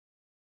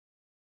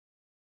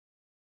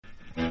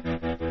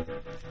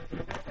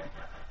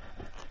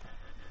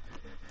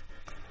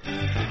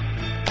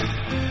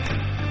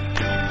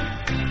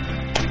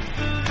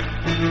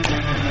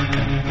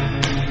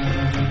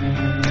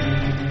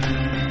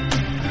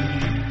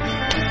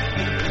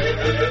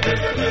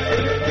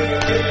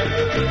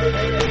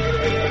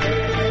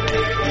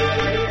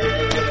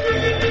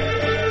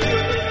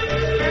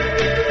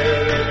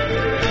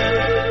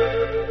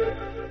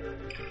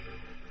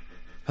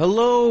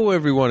Hello,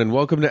 everyone, and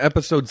welcome to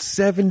episode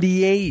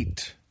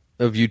 78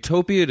 of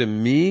Utopia to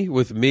Me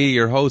with me,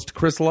 your host,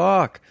 Chris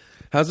Locke.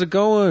 How's it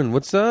going?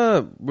 What's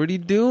up? What are you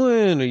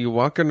doing? Are you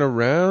walking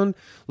around?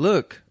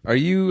 Look, are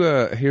you,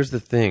 here's the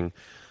thing.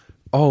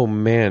 Oh,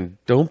 man,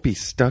 don't be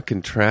stuck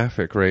in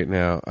traffic right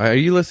now. Are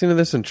you listening to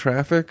this in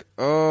traffic?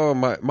 Oh,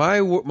 my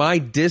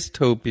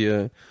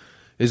dystopia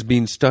is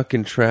being stuck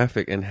in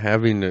traffic and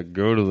having to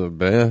go to the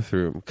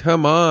bathroom.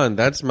 Come on,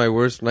 that's my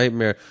worst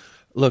nightmare.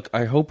 Look,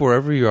 I hope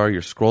wherever you are,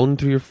 you're scrolling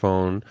through your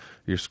phone,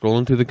 you're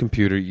scrolling through the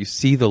computer, you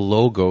see the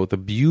logo, the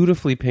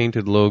beautifully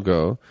painted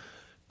logo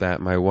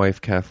that my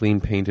wife Kathleen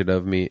painted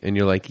of me, and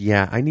you're like,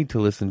 yeah, I need to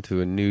listen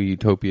to a new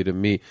Utopia to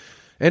Me.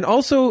 And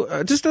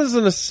also, just as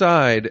an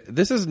aside,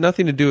 this has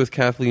nothing to do with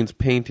Kathleen's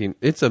painting.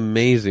 It's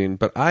amazing,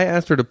 but I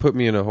asked her to put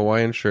me in a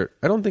Hawaiian shirt.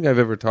 I don't think I've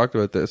ever talked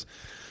about this,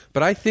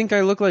 but I think I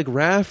look like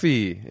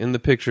Raffi in the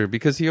picture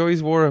because he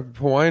always wore a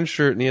Hawaiian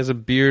shirt and he has a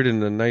beard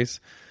and a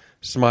nice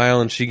smile,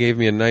 and she gave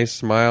me a nice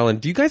smile.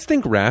 And do you guys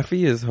think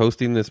Raffi is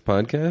hosting this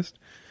podcast?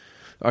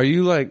 Are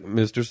you like,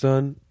 Mr.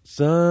 Sun,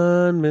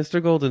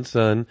 Mr. Golden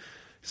Sun,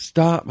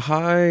 stop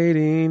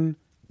hiding?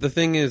 The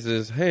thing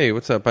is, hey,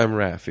 what's up? I'm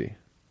Raffi.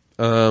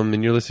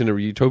 And you're listening to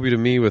Utopia to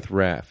Me with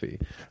Raffi.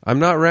 I'm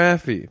not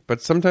Raffi,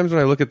 but sometimes when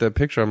I look at that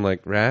picture, I'm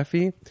like,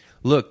 Raffi?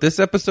 Look, this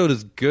episode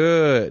is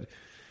good.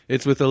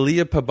 It's with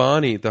Aliya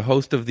Pabani, the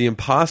host of the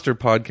Imposter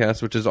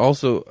podcast, which is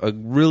also a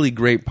really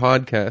great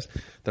podcast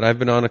that I've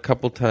been on a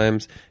couple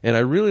times. And I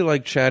really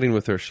like chatting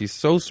with her. She's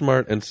so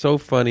smart and so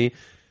funny.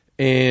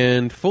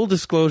 And full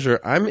disclosure,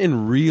 I'm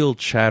in real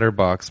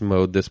chatterbox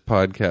mode this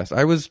podcast.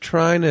 I was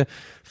trying to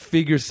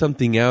figure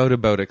something out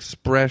about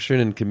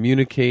expression and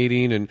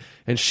communicating.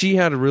 And she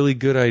had really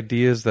good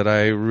ideas that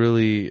I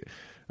really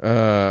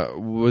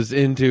was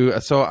into.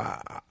 So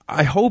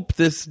I hope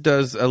this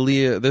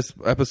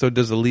episode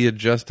does Aliya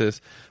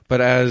justice,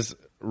 but as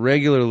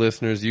regular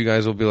listeners, you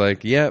guys will be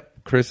like,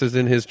 yep, Chris is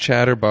in his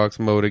chatterbox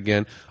mode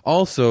again.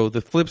 Also,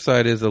 the flip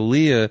side is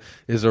Aliya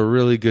is a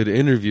really good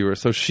interviewer,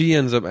 so she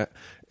ends up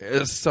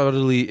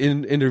subtly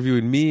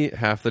interviewing me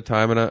half the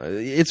time, and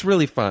it's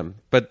really fun.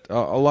 But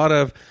a lot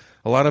of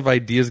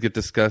ideas get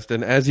discussed,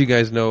 and as you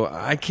guys know,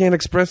 I can't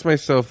express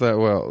myself that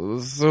well.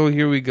 So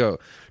here we go,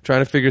 trying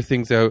to figure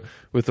things out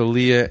with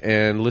Aliya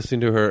and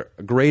listening to her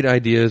great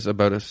ideas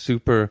about a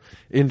super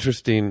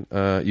interesting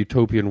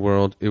utopian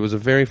world. It was a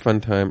very fun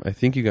time. I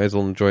think you guys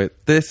will enjoy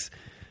it. This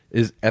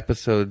is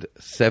episode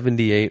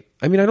 78.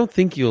 I mean, I don't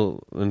think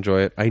you'll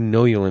enjoy it. I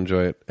know you'll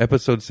enjoy it.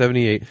 Episode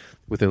 78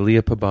 with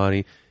Aliya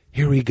Pabani.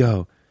 Here we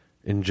go.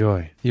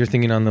 Enjoy. You're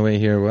thinking on the way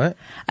here, what?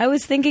 I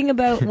was thinking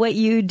about what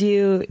you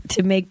do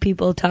to make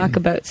people talk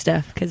about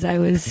stuff, because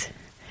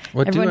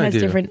What everyone do I has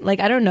do? different,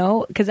 like, I don't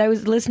know, because I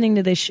was listening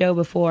to this show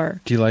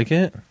before. Do you like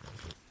it?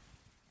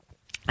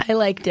 I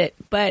liked it,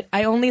 but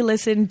I only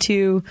listened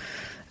to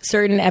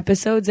certain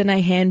episodes and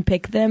I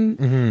handpick them.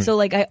 Mm-hmm. So,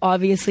 like, I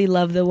obviously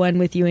love the one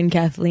with you and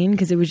Kathleen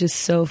because it was just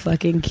so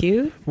fucking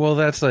cute. Well,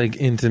 that's like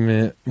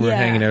intimate. We're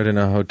hanging out in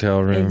a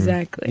hotel room.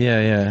 Exactly.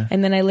 Yeah.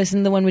 And then I listened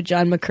to the one with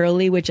John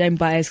McCurley, which I'm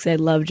biased because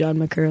I love John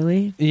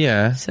McCurley.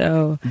 Yeah.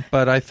 So,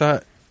 but I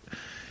thought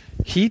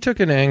he took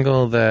an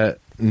angle that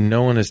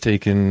no one has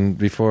taken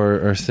before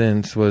or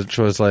since, which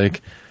was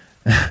like,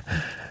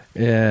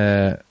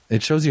 yeah,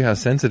 it shows you how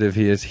sensitive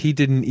he is. He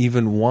didn't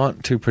even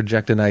want to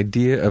project an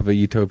idea of a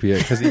utopia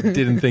because he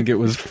didn't think it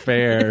was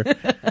fair.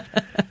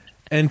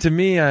 And to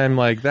me, I'm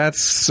like,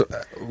 that's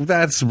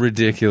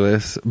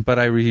ridiculous. But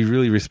I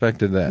really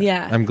respected that.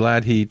 Yeah. I'm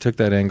glad he took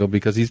that angle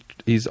because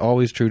he's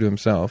always true to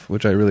himself,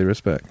 which I really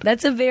respect.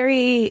 That's a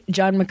very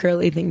John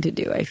McCurley thing to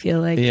do. I feel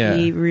like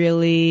he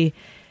really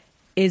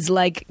is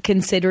like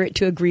considerate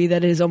to agree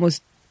that it is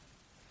almost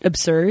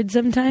absurd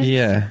sometimes.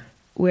 Yeah.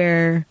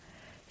 Where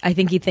I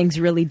think he thinks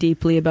really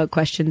deeply about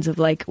questions of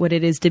like what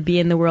it is to be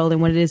in the world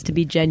and what it is to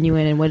be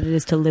genuine and what it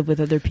is to live with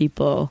other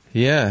people.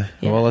 Yeah.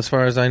 Well, as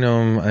far as I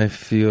know him, I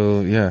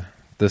feel,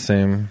 the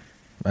same.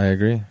 I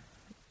agree.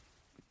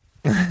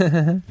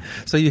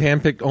 So you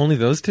handpicked only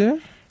those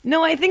two?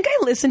 No, I think I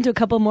listened to a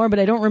couple more, but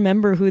I don't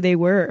remember who they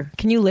were.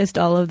 Can you list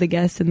all of the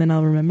guests and then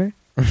I'll remember?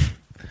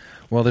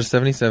 Well, there's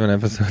 77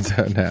 episodes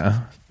out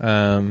now.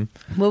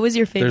 What was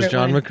your favorite There's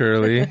John one?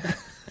 McCurley,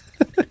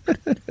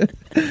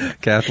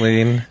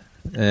 Kathleen,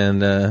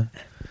 and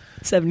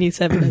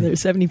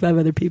 75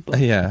 other people.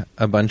 Yeah,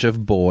 a bunch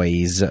of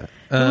boys. Who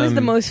was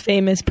the most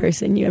famous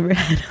person you ever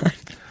had on?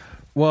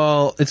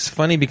 Well, it's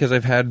funny because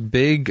I've had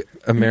big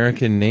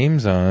American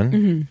names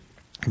on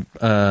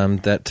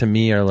that to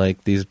me are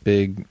like these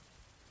big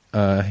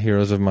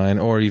heroes of mine,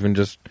 or even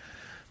just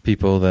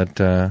people that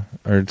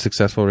are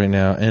successful right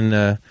now.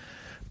 And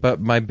but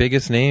my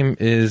biggest name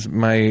is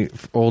my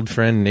old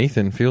friend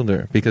Nathan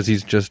Fielder because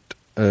he's just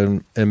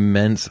an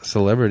immense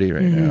celebrity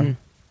right now,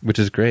 which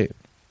is great.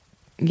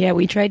 Yeah,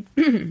 we tried.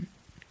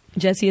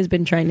 Jesse has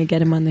been trying to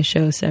get him on the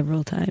show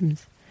several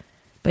times,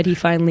 but he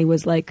finally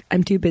was like,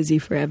 "I'm too busy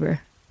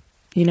forever."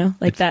 You know,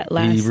 like that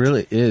last. He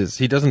really is.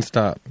 He doesn't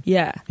stop.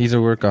 Yeah. He's a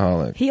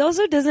workaholic. He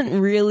also doesn't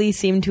really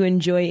seem to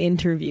enjoy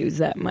interviews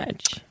that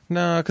much.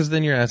 No, because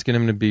then you're asking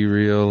him to be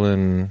real,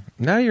 and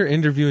now you're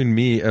interviewing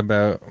me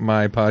about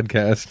my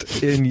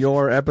podcast in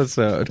your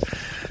episode.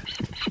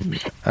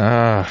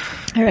 All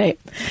right.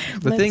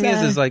 The thing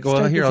is like,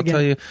 well, here, I'll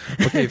tell you.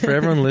 Okay, for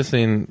everyone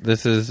listening,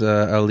 this is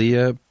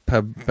Aliya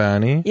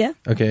Pabani. Yeah.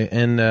 Okay,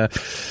 and yeah,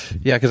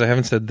 because I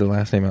haven't said the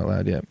last name out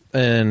loud yet.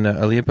 And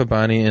Aliya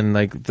Pabani, and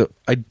like,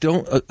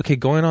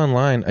 going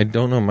online, I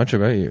don't know much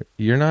about you.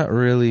 You're not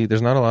really,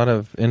 there's not a lot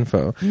of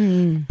info.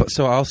 But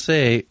so I'll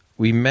say,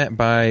 we met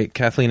by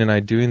Kathleen and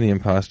I doing The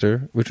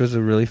Imposter, which was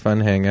a really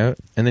fun hangout.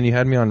 And then you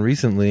had me on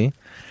recently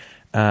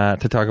to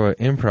talk about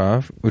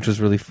improv, which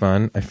was really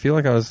fun. I feel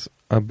like I was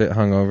a bit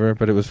hungover,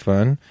 but it was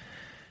fun.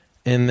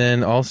 And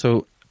then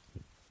also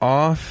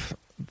off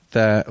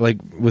that, like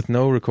with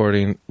no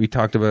recording, we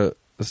talked about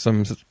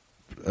some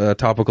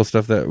topical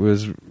stuff that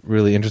was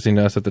really interesting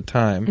to us at the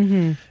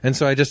time. And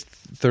so I just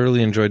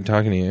thoroughly enjoyed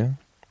talking to you.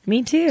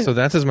 Me too. So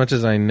that's as much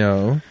as I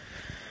know.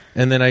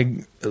 And then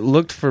I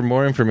looked for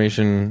more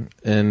information,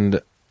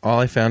 and all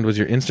I found was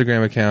your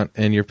Instagram account,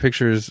 and your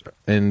pictures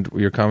and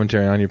your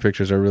commentary on your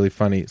pictures are really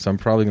funny. So I'm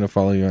probably going to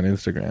follow you on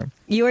Instagram.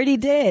 You already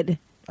did.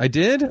 I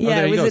did?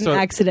 Yeah, it was an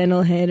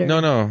accidental hit.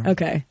 No.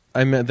 Okay.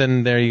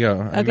 Then there you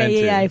go.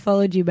 Okay, yeah, I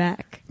followed you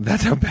back.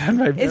 That's how bad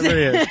my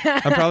memory is.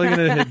 I'm probably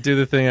going to do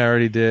the thing I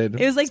already did.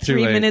 It was like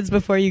 3 minutes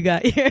before you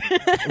got here.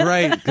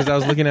 Right, because I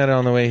was looking at it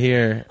on the way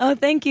here. Oh,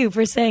 thank you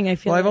for saying. I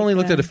feel. Well, I've only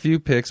looked at a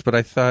few pics, but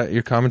I thought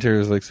your commentary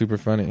was like super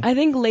funny. I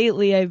think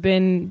lately I've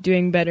been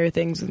doing better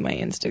things with my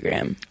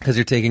Instagram. Because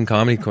you're taking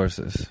comedy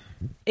courses.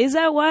 Is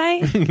that why?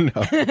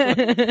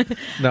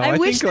 No. I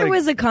wish there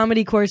was a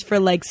comedy course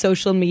for like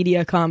social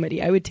media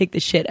comedy. I would take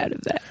the shit out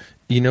of that.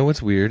 You know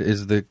what's weird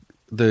is the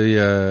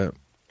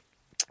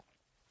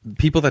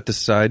people that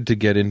decide to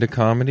get into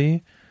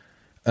comedy,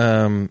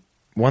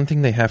 one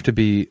thing they have to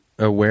be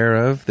aware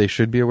of, they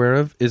should be aware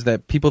of, is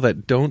that people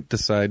that don't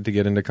decide to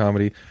get into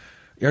comedy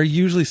are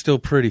usually still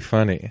pretty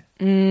funny.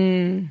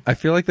 I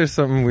feel like there's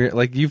something weird.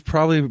 Like, you've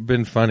probably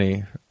been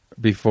funny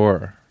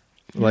before.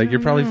 Like, you're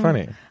probably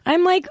funny.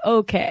 I'm like,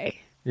 okay.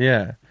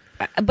 Yeah.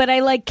 But I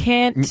like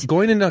can't.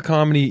 Going into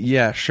comedy,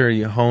 yeah, sure,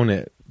 you hone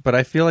it. But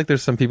I feel like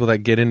there's some people that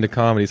get into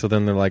comedy, so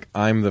then they're like,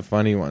 I'm the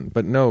funny one.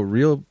 But no,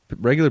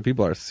 regular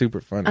people are super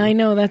funny. I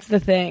know, that's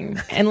the thing.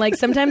 And like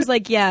sometimes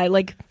like, yeah,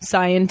 like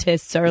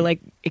scientists are like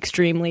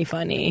extremely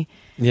funny.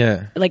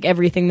 Yeah. Like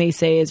everything they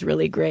say is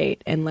really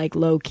great and like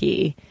low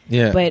key.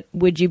 Yeah. But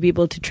would you be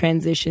able to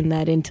transition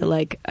that into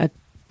like a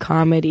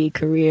comedy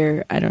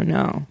career? I don't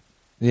know.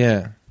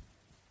 Yeah.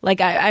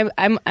 Like I'm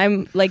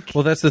like.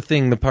 Well, that's the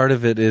thing. The part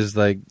of it is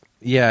like,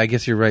 yeah, I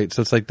guess you're right.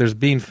 So it's like there's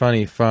being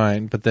funny,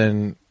 fine, but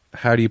then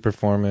how do you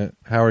perform it?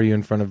 How are you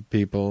in front of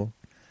people?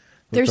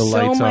 There's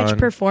so much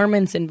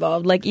performance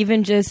involved. Like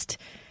even just,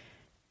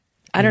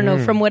 I don't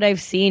know, from what I've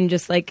seen,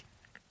 just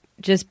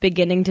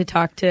beginning to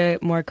talk to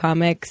more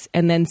comics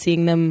and then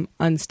seeing them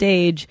on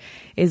stage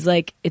is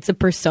like, it's a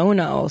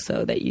persona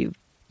also that you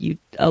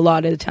a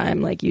lot of the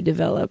time like you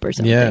develop or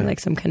something, like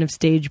some kind of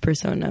stage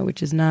persona,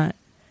 which is not.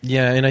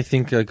 Yeah, and I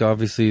think like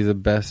obviously the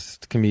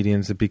best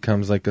comedians, it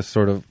becomes like a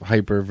sort of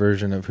hyper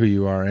version of who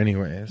you are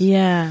anyways.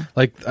 Yeah.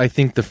 Like I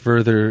think the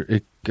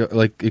further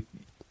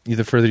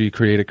the further you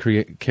create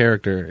a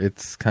character,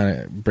 it's kind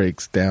of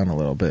breaks down a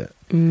little bit.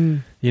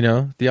 You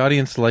know, the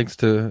audience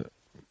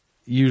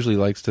usually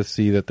likes to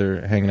see that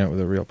they're hanging out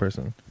with a real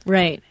person.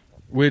 Right.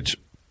 Which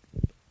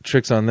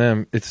tricks on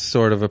them, it's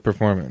sort of a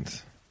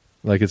performance.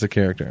 Like it's a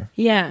character.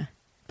 Yeah.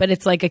 But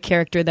it's like a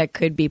character that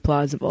could be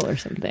plausible or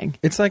something.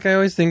 It's like I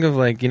always think of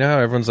like, you know how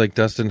everyone's like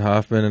Dustin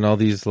Hoffman and all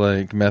these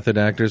like method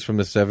actors from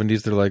the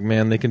 70s, they're like,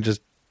 man, they can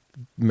just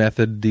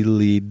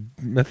methodically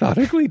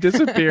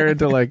disappear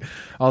into like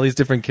all these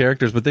different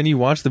characters. But then you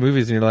watch the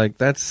movies and you're like,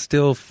 that's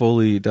still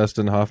fully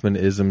Dustin Hoffman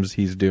isms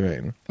he's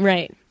doing.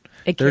 Right.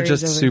 They're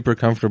just super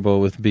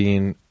comfortable with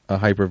being a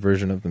hyper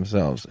version of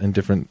themselves in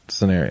different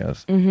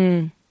scenarios.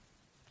 Mm-hmm.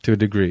 To a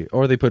degree.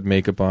 Or they put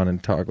makeup on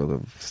and talk with a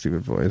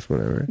stupid voice,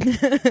 whatever.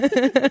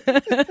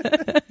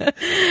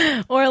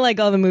 Or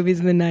like all the movies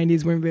in the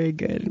 90s weren't very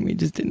good and we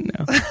just didn't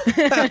know.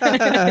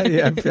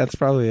 Yeah, that's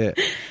probably it.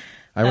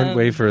 I went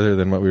way further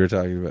than what we were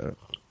talking about.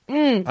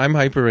 I'm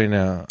hyper right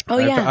now. Oh,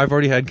 yeah. I've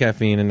already had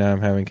caffeine and now I'm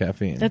having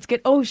caffeine. That's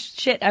good. Oh,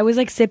 shit. I was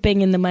like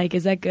sipping in the mic.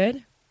 Is that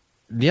good?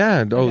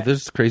 Yeah. Oh, okay.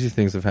 There's crazy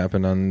things have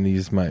happened on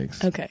these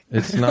mics. Okay.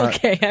 It's not.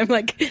 Okay. I'm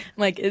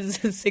like, is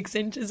 6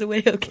 inches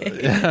away okay?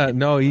 Yeah.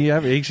 No, you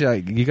have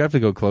to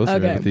go closer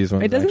with these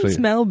ones. It doesn't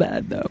smell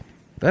bad though.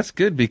 That's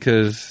good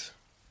because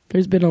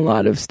there's been a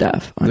lot of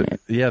stuff on it.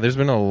 Yeah, there's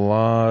been a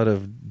lot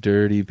of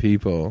dirty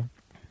people.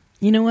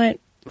 You know what?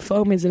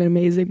 Foam is an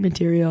amazing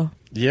material.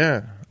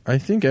 Yeah. I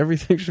think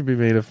everything should be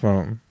made of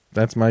foam.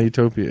 That's my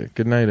utopia.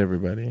 Good night,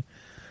 everybody.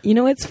 You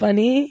know what's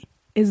funny?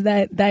 Is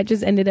that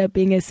just ended up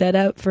being a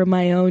setup for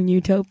my own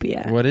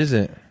utopia. What is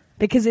it?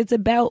 Because it's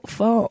about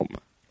foam.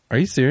 Are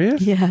you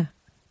serious? Yeah.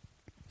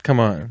 Come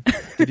on.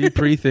 Did you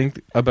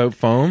pre-think about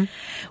foam?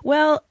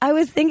 Well, I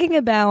was thinking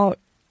about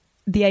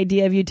the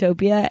idea of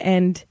utopia,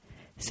 and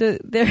so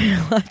there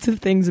are lots of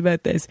things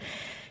about this.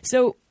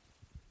 So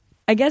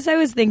I guess I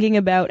was thinking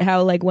about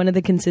how like one of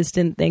the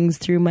consistent things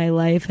through my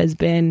life has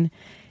been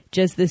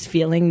just this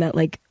feeling that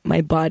like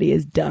my body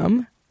is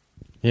dumb.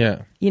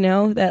 Yeah. You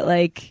know, that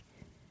like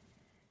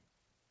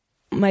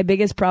my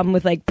biggest problem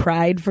with like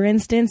Pride, for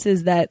instance,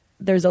 is that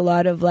there's a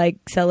lot of like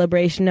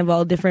celebration of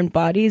all different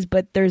bodies,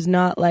 but there's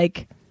not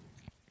like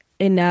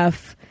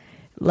enough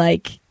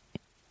like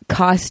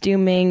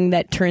costuming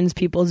that turns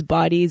people's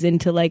bodies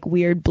into like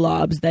weird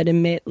blobs that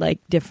emit like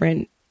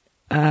different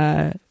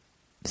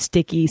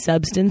sticky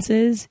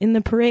substances in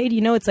the parade.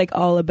 You know, it's like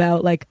all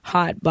about like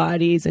hot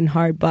bodies and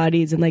hard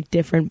bodies and like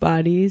different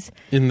bodies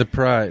In the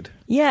Pride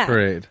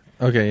parade.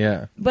 Okay,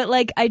 yeah. But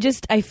like I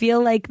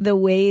feel like the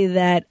way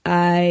that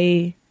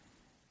the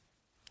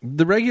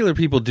regular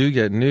people do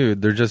get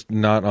nude, they're just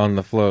not on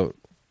the float.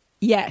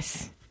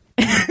 Yes.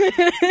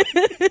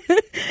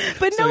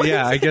 But so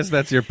yeah, I guess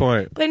that's your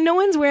point. But no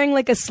one's wearing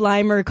like a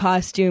Slimer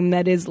costume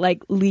that is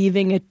like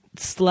leaving a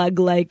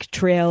slug-like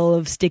trail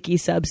of sticky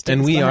substance.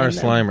 And we are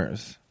them.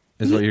 Slimers,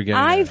 is what you're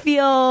getting I at.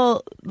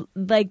 feel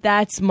like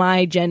that's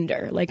my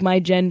gender. Like my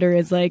gender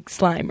is like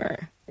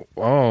Slimer.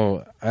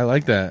 Oh, I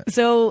like that.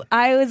 So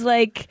I was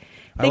like,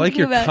 I like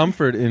your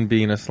comfort in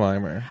being a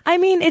Slimer. I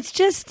mean,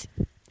 it's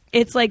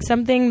like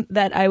something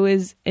that I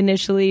was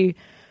initially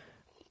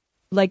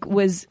like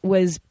was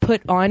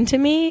put onto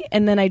me,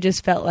 and then I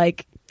just felt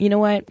like, you know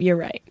what, you're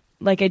right.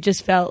 Like I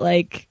just felt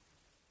like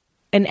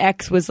an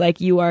ex was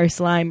like, you are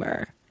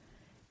Slimer.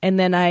 And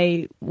then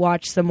I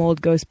watched some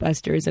old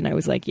Ghostbusters and I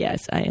was like,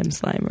 yes, I am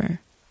Slimer.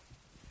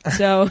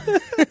 So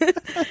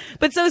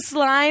but so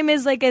slime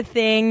is like a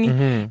thing,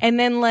 and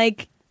then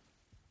like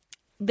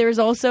there's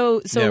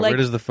also like where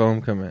does the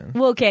foam come in?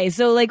 Well, okay,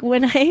 so like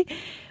when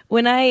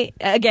I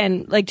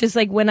again, like just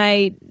like when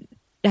I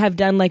have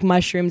done like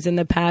mushrooms in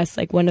the past,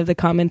 like one of the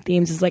common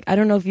themes is like, I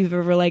don't know if you've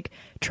ever like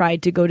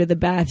tried to go to the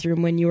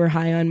bathroom when you were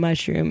high on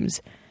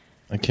mushrooms.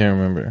 I can't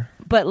remember.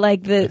 But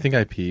like I think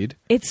I peed.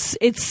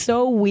 It's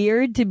so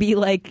weird to be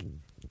like,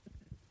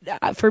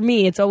 for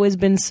me, it's always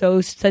been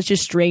such a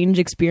strange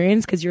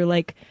experience because you're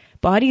like,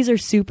 bodies are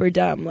super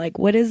dumb. Like,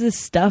 what is this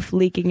stuff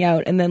leaking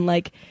out? And then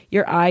like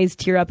your eyes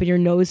tear up and your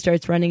nose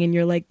starts running and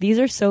you're like, these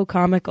are so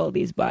comical,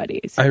 these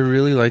bodies. I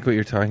really like what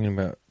you're talking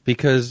about,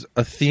 because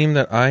a theme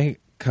that I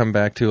come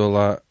back to a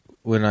lot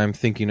when I'm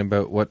thinking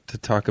about what to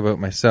talk about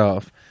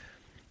myself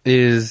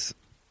is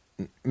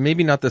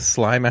maybe not the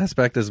slime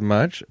aspect as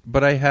much,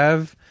 but I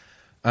have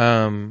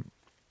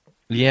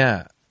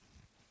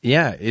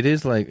it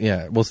is like,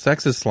 well,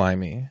 sex is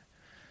slimy.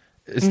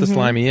 It's the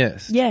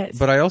slimiest. Yes.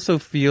 But I also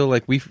feel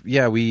like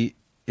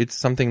it's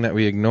something that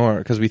we ignore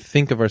because we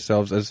think of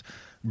ourselves as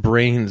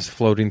brains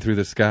floating through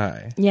the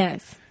sky.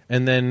 Yes.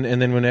 And then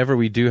whenever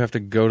we do have to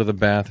go to the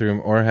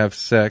bathroom or have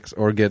sex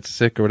or get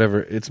sick or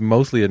whatever, it's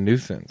mostly a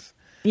nuisance.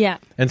 Yeah.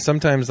 And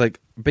sometimes, like,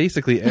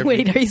 basically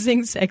Wait, are you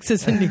saying sex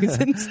is a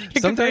nuisance?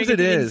 Sometimes it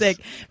is. Sick.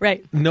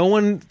 Right. No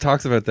one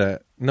talks about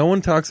that. No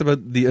one talks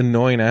about the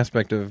annoying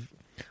aspect of,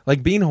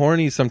 like, being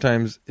horny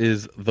sometimes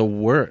is the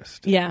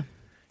worst. Yeah.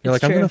 You're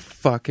like, true.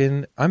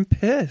 I'm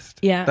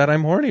pissed that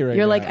I'm horny right now.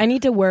 You're like, I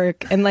need to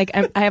work, and like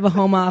I have a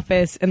home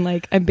office, and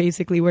like I'm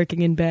basically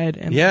working in bed.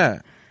 And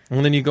yeah.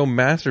 And then you go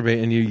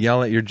masturbate and you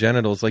yell at your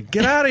genitals like,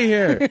 get out of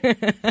here.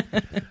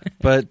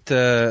 But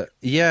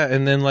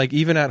and then like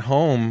even at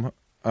home,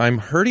 I'm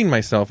hurting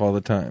myself all the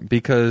time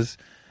because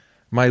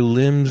my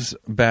limbs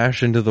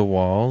bash into the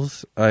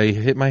walls. I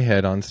hit my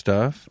head on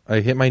stuff. I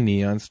hit my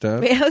knee on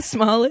stuff. Wait, how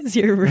small is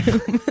your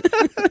room?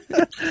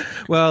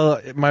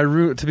 Well, my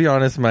room, to be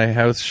honest, my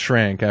house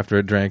shrank after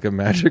I drank a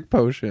magic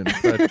potion.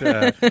 But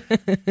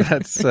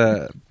that's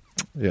a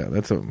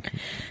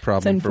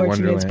problem it's for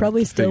Wonderland. It's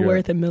probably still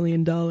worth $1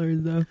 million,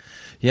 though.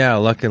 Yeah,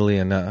 luckily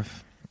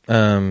enough.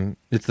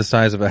 It's the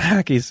size of a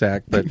hacky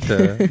sack, but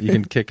you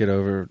can kick it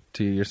over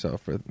to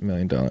yourself for $1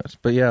 million.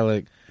 But yeah,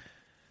 like,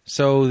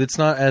 so it's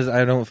not as,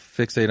 I don't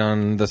fixate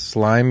on the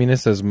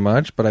sliminess as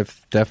much, but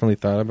I've definitely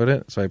thought about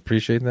it, so I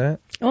appreciate that.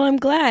 Well, I'm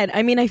glad.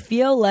 I mean, I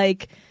feel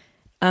like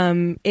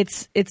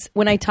it's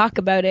when I talk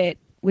about it,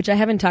 which I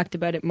haven't talked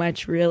about it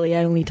much, really.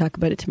 I only talk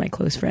about it to my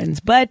close friends.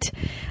 But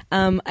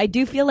I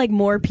do feel like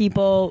more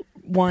people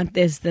want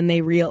this than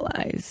they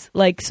realize.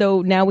 Like,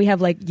 so now we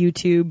have like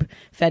YouTube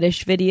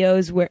fetish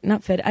videos where,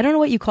 I don't know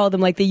what you call them,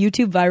 like the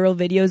YouTube viral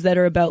videos that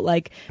are about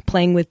like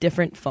playing with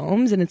different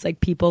foams. And it's like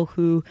people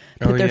who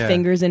put their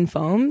fingers in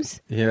foams.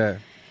 Yeah.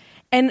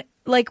 And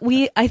like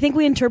I think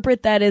we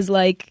interpret that as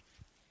like,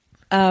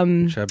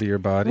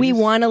 chubbier bodies. We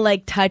want to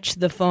like touch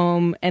the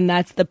foam, and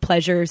that's the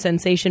pleasure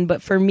sensation.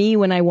 But for me,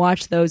 when I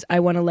watch those, I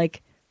want to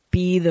like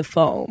be the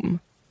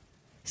foam.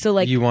 So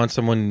like, you want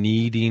someone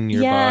kneading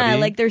your body. Yeah,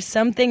 like there's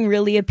something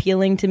really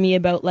appealing to me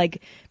about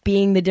like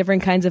being the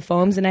different kinds of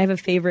foams. And I have a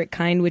favorite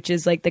kind, which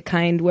is like the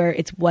kind where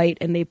it's white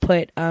and they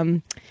put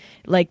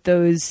like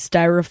those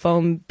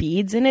styrofoam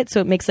beads in it,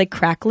 so it makes like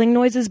crackling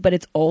noises, but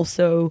it's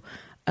also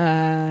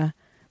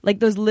like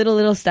those little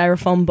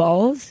styrofoam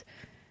balls.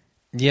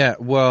 Yeah,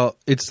 well,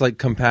 it's like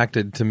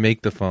compacted to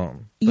make the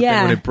foam. But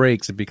then when it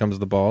breaks, it becomes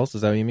the balls.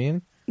 Is that what you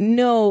mean?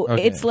 No,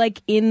 Okay. it's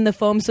like in the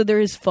foam. So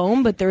there is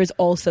foam, but there is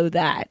also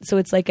that. So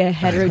it's like a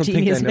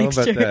heterogeneous I don't think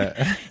I know mixture. about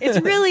that.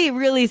 It's really,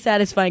 really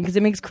satisfying because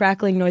it makes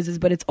crackling noises,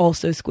 but it's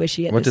also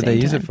squishy at What the did same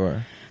they use time. it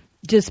for?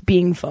 Just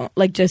being foam,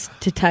 like just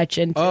to touch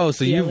and to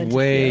So feel you've and to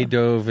way feel.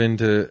 dove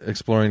into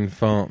exploring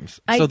foams.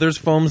 So there's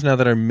foams now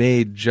that are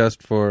made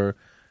just for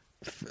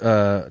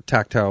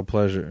tactile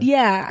pleasure.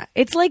 Yeah,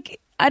 it's like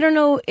I don't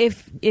know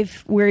if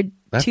we're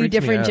That two freaks me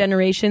different out.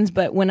 generations,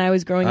 but when I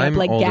was growing up, I'm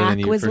like older than GAC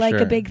you, was for like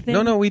sure. a big thing.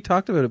 No, we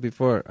talked about it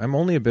before. I'm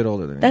only a bit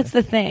older than you. That's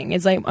the thing.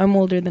 It's like I'm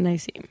older than I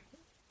seem.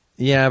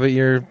 Yeah, but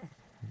you're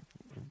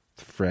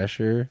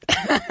fresher.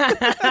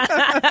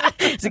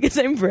 It's because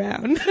I'm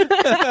brown.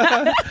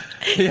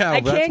 Yeah, I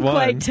that's can't one.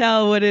 quite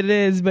tell what it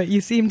is, but you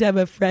seem to have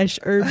a fresh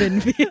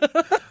urban feel.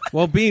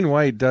 Well, being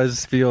white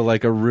does feel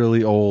like a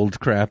really old,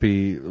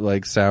 crappy,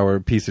 like sour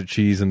piece of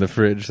cheese in the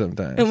fridge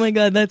sometimes. Oh my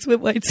god, that's what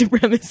white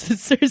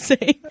supremacists are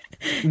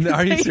saying.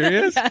 Are you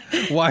serious? Yeah.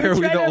 Why are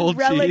we the old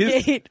cheese?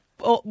 Relegate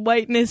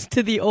whiteness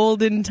to the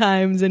olden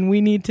times, and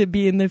we need to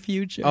be in the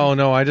future. Oh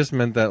no, I just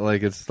meant that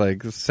like it's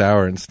like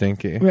sour and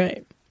stinky.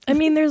 Right. I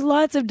mean, there's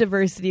lots of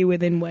diversity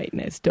within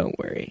whiteness. Don't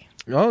worry.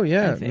 Oh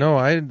yeah, I think. no,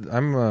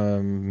 I'm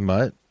a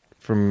mutt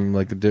from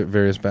like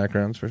various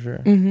backgrounds for sure.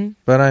 Mm-hmm.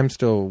 But I'm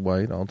still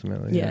white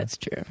ultimately. Yeah, it's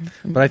true.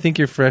 But I think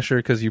you're fresher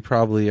because you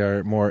probably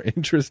are more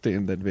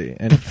interesting than me.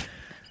 And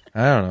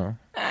I don't know.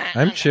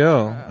 I'm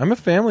chill. I'm a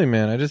family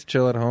man. I just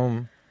chill at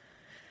home,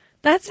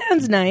 That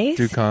sounds nice.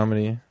 do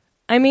comedy.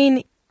 I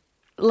mean,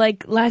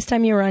 like last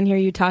time you were on here,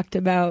 you talked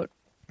about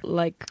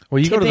like. Well,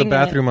 you go to the tipping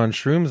bathroom on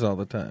shrooms all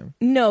the time.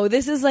 No,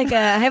 this is like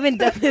I haven't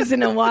done this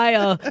in a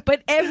while,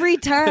 but every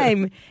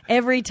time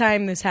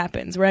this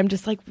happens, where I'm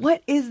just like,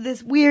 what is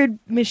this weird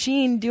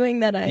machine doing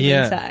that I'm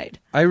inside?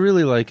 I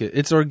really like it.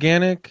 It's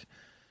organic,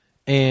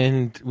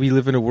 and we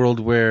live in a world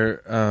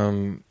where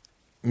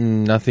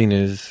nothing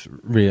is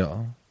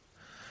real.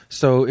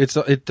 So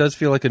it does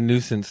feel like a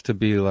nuisance to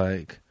be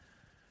like,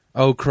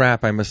 oh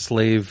crap, I'm a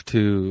slave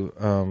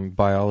to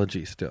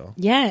biology still.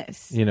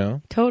 Yes, You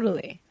know,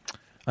 totally.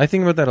 I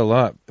think about that a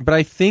lot. But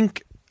I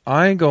think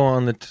I go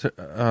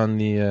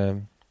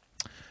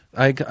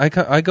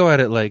I go at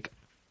it like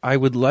I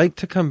would like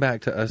to come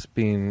back to us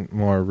being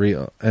more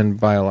real and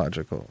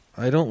biological.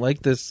 I don't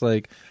like this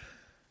like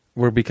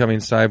we're becoming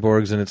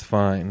cyborgs and it's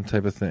fine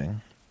type of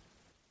thing.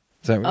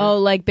 Is that Oh,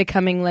 like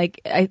becoming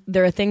like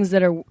there are things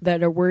that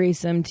are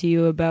worrisome to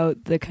you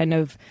about the kind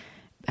of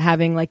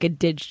having like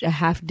a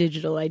half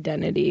digital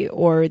identity,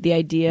 or the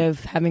idea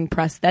of having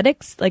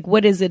prosthetics. Like,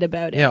 what is it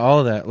about it? Yeah, all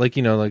of that. Like,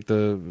 you know, like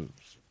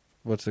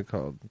what's it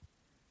called?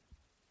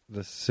 The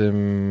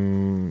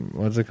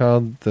what's it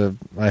called?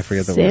 I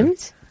forget the word.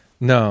 Sims?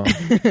 No.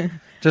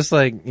 Just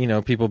like, you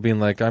know, people being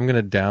like, I'm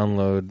going to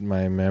download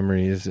my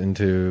memories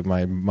into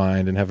my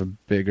mind and have a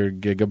bigger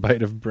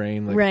gigabyte of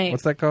brain. Like, right.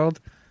 What's that called?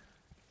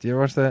 Do you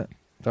ever watch that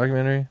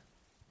documentary?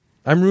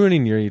 I'm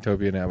ruining your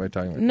utopia now by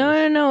talking about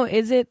this. No.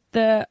 Is it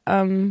the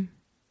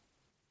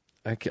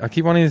I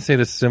keep wanting to say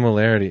the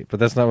similarity, but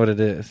that's not what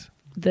it is.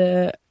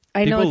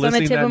 I know it's on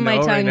the tip of my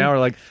tongue. Right now are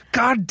like,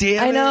 God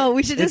damn it! I know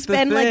we should just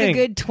spend like a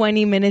good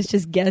 20 minutes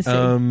just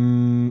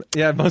guessing.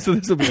 Yeah, most of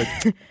this will be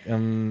like,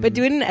 but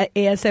do it in an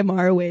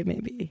ASMR way,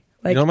 maybe.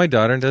 Like, you know what my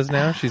daughter does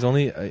now? She's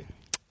only.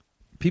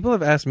 People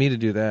have asked me to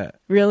do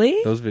that.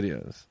 Really? Those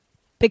videos.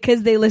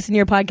 Because they listen to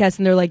your podcast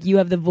and they're like, you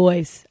have the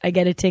voice. I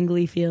get a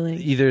tingly feeling.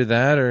 Either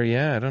that or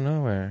I don't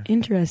know where.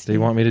 Interesting. They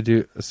want me to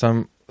do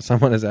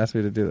Someone has asked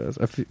me to do this.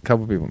 A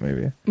couple people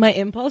maybe. My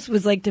impulse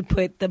was like to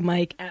put the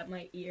mic at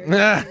my ear.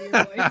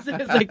 I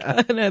was like,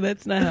 oh no,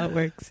 that's not how it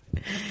works.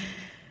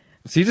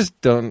 So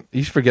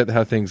you forget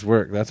how things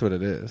work. That's what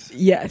it is.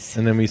 Yes.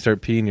 And then we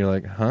start peeing, you're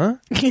like, huh?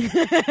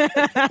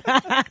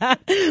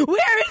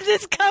 Where is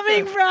this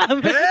coming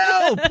from?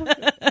 Help!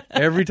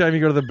 Every time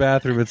you go to the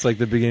bathroom, it's like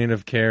the beginning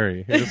of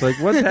Carrie. You're just like,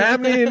 what's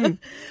happening?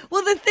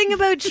 Well, the thing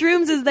about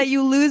shrooms is that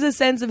you lose a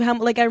sense of how,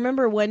 like, I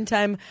remember one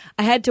time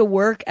I had to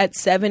work at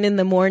 7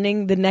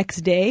 a.m. the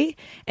next day,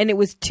 and it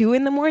was 2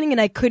 a.m,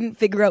 and I couldn't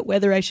figure out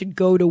whether I should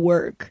go to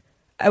work.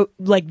 At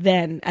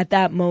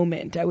that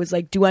moment, I was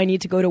like, do I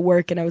need to go to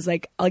work? And I was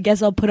like, I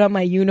guess I'll put on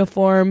my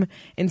uniform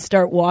and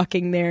start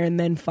walking there and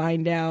then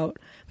find out.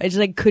 I just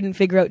like couldn't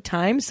figure out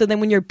time. So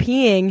then when you're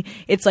peeing,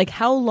 it's like,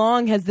 how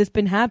long has this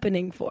been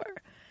happening for?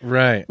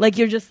 Right. Like,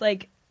 you're just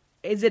like,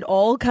 is it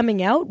all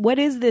coming out? What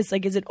is this?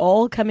 Like, is it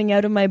all coming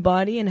out of my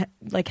body? And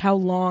like, how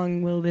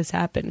long will this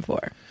happen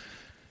for?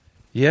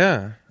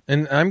 Yeah.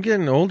 And I'm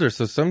getting older,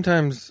 so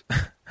sometimes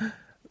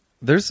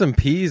there's some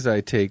peas I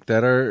take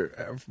that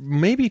are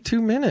maybe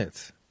 2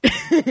 minutes.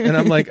 And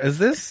I'm like,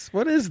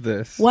 what is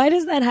this? Why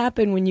does that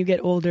happen when you get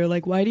older?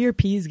 Like, why do your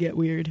pees get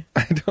weird?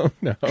 I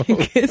don't know.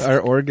 Our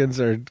organs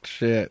are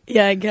shit.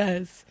 Yeah, I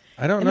guess.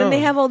 I don't And know. then they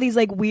have all these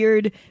like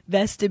weird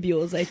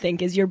vestibules, I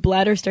think, as your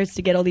bladder starts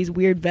to get all these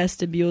weird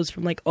vestibules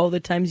from like all the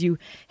times you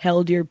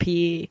held your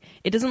pee.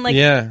 It doesn't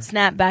like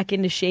snap back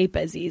into shape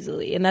as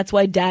easily. And that's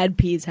why dad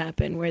pees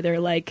happen, where they're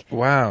like...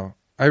 Wow.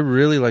 I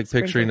really like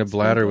picturing a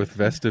bladder with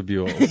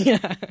vestibules.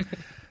 Yeah.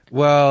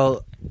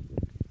 Well,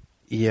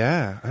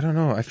 yeah, I don't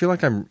know. I feel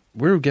like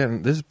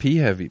this is pee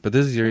heavy, but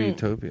this is your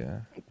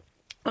utopia.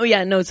 Oh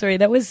yeah, no, sorry,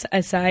 that was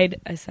a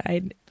side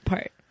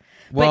part.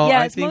 Well, but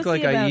yeah, I think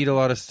like about... I eat a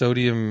lot of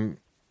sodium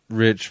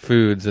rich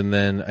foods, and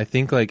then I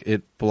think like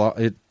it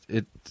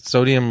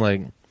sodium,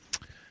 like,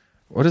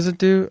 what does it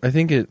do? I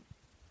think it,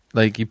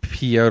 like, you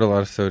pee out a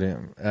lot of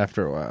sodium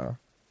after a while.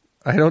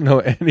 I don't know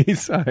any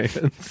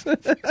science.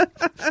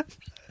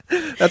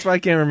 That's why I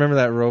can't remember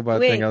that robot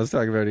thing I was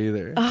talking about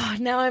either. Oh,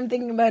 now I'm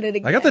thinking about it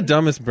again. I got the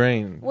dumbest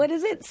brain. What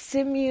is it?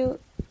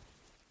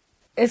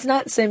 It's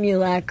not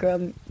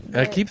simulacrum.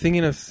 I keep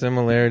thinking of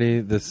similarity.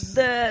 The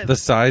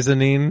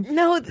seisonine.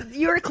 No,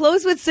 you were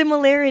close with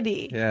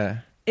similarity.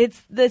 Yeah.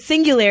 It's the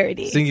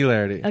singularity.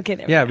 Singularity. Okay,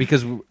 there we go.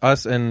 because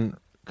us and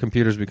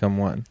computers become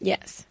one.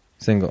 Yes.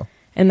 Single.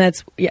 And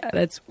that's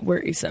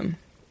worrisome.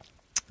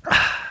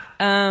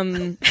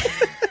 The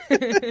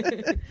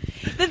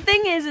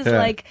thing is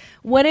like,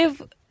 what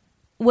if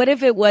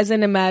it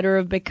wasn't a matter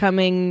of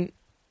becoming,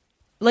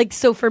 like,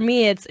 so for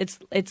me it's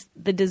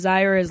the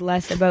desire is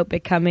less about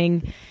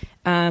becoming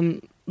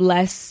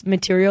less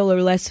material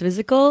or less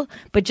physical,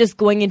 but just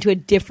going into a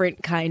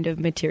different kind of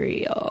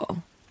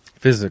material.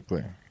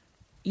 Physically.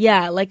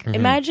 Yeah, like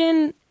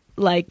imagine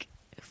like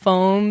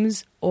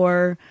foams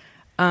or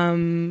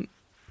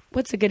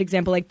what's a good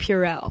example? Like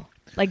Purell.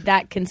 Like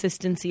that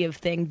consistency of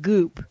thing,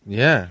 goop.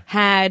 Yeah.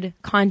 Had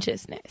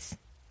consciousness.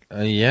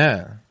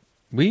 Yeah.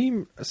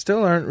 We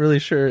still aren't really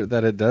sure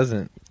that it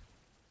doesn't.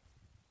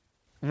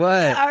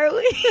 What? Are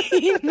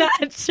we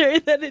not sure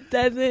that it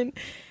doesn't?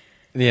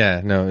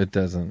 Yeah, no, it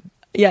doesn't.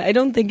 Yeah, I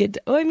don't think it...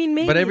 Oh, I mean,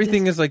 maybe... But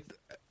everything is like...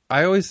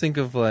 I always think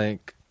of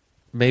like...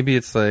 Maybe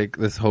it's like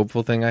this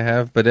hopeful thing I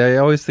have, but I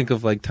always think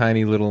of like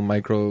tiny little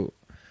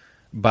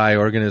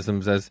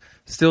microorganisms as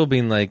still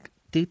being like...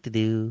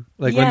 do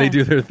like when they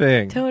do their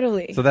thing.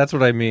 Totally. So that's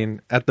what I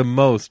mean. At the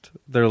most,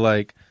 they're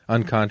like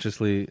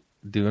unconsciously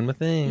doing the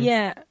thing.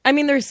 Yeah. I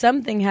mean, there's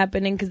something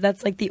happening because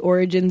that's like the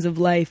origins of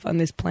life on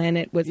this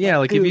planet. Was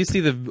like goop. If you see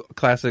the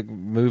classic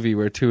movie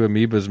where two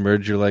amoebas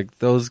merge, you're like,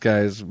 those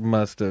guys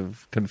must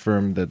have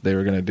confirmed that they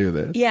were going to do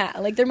this. Yeah,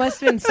 like there must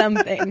have been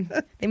something.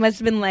 They must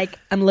have been like,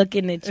 I'm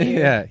looking at you.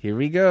 Yeah, here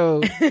we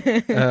go.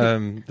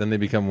 Then they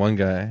become one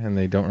guy and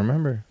they don't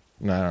remember.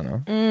 No, I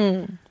don't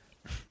know.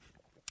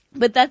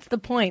 But that's the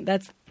point.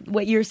 That's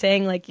what you're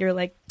saying. Like you're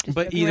like.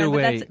 But either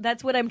way, but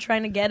that's what I'm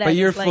trying to get at. But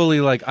you're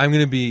fully like, I'm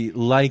going to be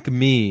like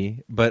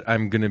me, but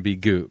I'm going to be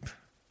goop.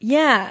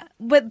 Yeah,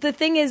 but the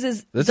thing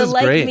is the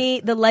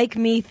like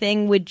me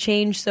thing would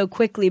change so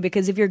quickly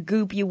because if you're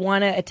goop, you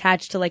want to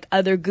attach to like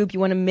other goop. You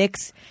want to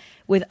mix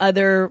with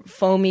other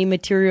foamy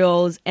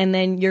materials, and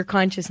then your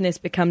consciousness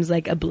becomes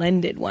like a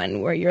blended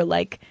one where you're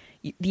like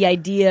the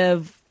idea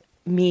of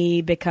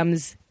me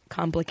becomes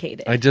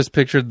complicated. I just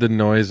pictured the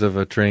noise of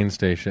a train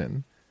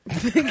station.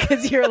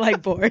 Because you're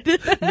like bored.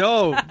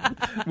 No,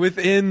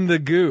 within the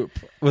goop,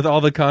 with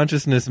all the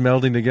consciousness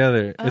melding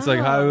together. It's like,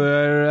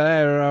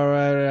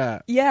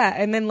 yeah,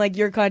 and then like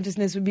your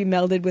consciousness would be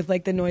melded with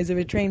like the noise of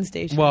a train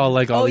station. Well,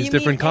 like all these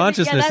different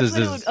consciousnesses.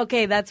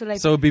 That's what I.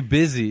 So it'd be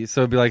busy.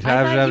 So it'd be like,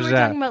 I thought you were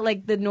talking about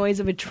like the noise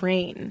of a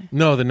train.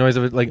 No, the noise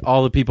of it, like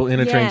all the people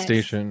in a train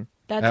station.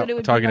 That's what it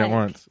would talking be like. at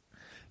once.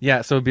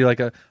 Yeah, so it'd be like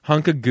a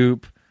hunk of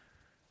goop.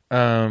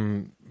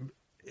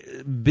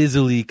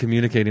 Busily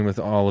communicating with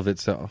all of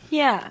itself.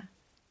 Yeah.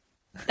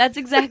 That's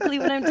exactly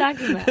what I'm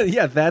talking about.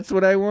 Yeah, that's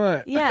what I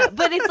want. Yeah,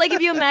 but it's like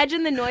if you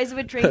imagine the noise of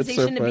a train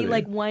station to be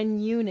like one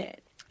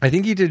unit. I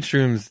think you did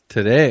shrooms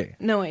today.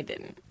 No, I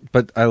didn't.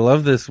 But I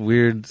love this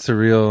weird,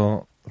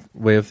 surreal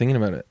way of thinking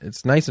about it.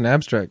 It's nice and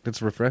abstract.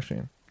 It's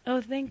refreshing.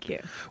 Oh, thank you.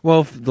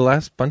 Well, the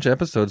last bunch of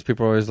episodes,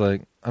 people are always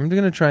like, I'm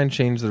going to try and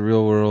change the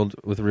real world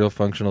with real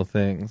functional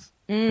things.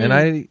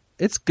 And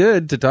it's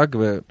good to talk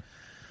about,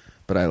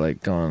 but I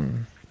like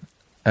going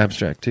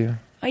abstract too.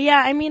 Oh,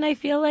 yeah, I mean, I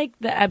feel like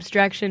the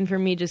abstraction for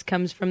me just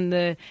comes from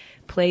the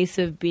place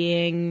of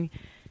being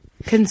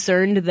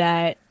concerned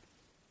that,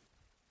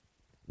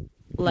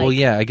 like... Well,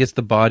 yeah, I guess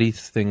the body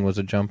thing was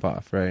a jump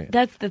off, right?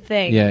 That's the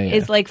thing. Yeah.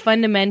 It's like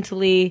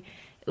fundamentally,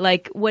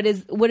 like, what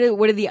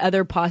are the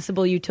other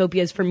possible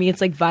utopias? For me,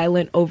 it's like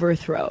violent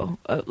overthrow,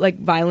 like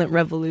violent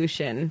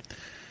revolution.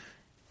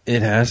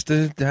 It has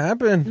to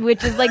happen.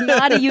 Which is like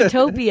not a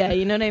utopia,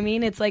 you know what I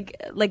mean? It's like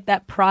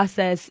that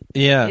process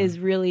is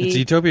really... It's a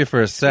utopia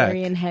for a sec.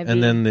 And heavy.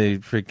 And then they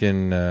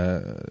freaking...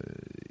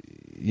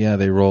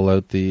 they roll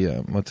out the...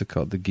 what's it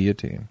called? The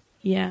guillotine.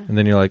 Yeah. And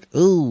then you're like,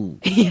 ooh.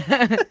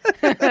 Yeah.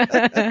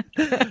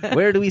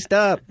 Where do we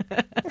stop?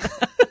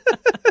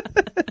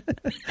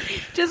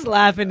 Just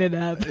laughing it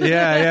up.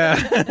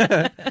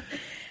 Yeah.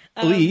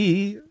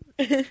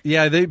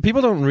 Yeah,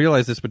 people don't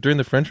realize this, but during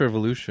the French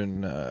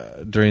Revolution,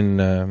 during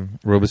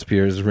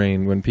Robespierre's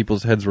reign, when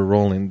people's heads were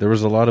rolling, there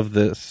was a lot of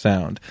this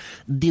sound.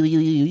 That's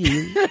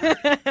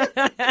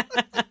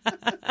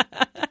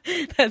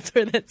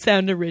where that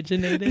sound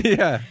originated.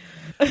 Yeah.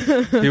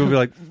 People would be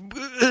like...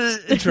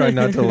 Try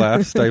not to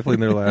laugh, stifling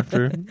their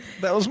laughter.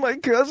 That was my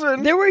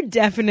cousin. There were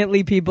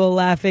definitely people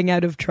laughing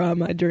out of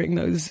trauma during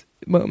those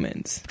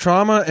moments.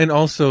 Trauma, and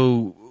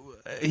also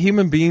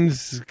human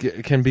beings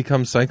can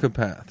become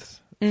psychopaths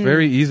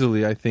very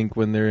easily, I think,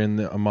 when they're in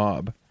a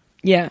mob.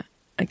 Yeah,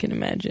 I can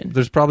imagine.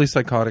 There's probably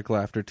psychotic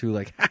laughter too,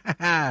 like, ha ha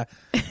ha,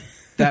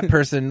 that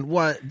person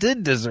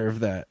did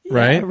deserve that,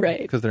 right? Yeah,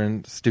 right. Because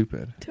they're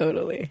stupid.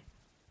 Totally.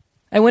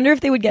 I wonder if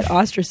they would get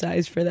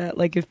ostracized for that.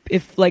 Like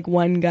if like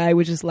one guy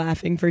was just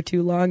laughing for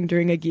too long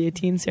during a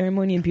guillotine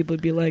ceremony and people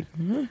would be like,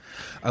 huh?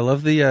 I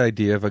love the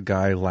idea of a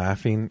guy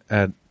laughing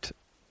at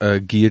a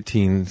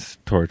guillotine's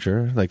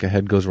torture, like a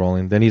head goes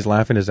rolling. Then he's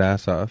laughing his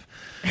ass off.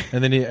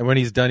 And then when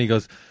he's done, he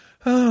goes,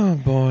 oh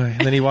boy.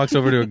 And then he walks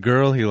over to a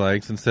girl he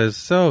likes and says,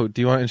 so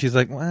do you want, and she's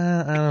like,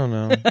 well, I don't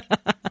know.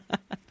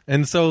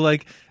 And so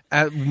like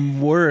at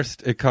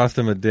worst, it cost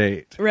him a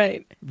date.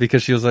 Right.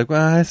 Because she was like,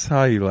 well, I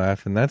saw you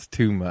laugh and that's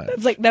too much.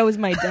 It's like, that was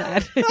my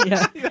dad.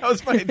 Yeah. That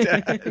was my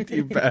dad,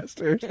 you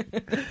bastard.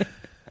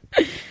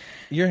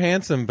 You're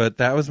handsome, but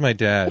that was my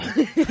dad.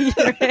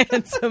 You're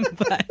handsome,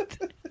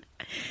 but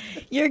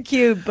you're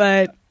cute,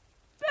 but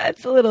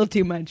that's a little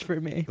too much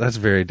for me. That's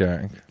very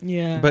dark.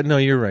 Yeah. But no,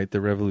 you're right.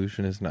 The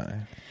revolution is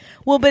nigh.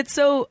 Well, but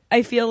so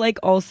I feel like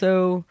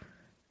also...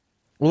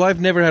 Well, I've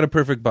never had a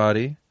perfect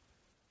body.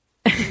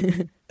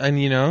 And,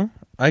 you know,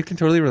 I can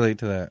totally relate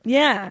to that.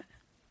 Yeah.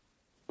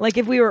 Like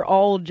if we were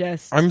all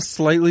just... I'm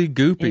slightly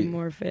goopy.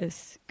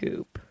 Amorphous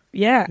goop.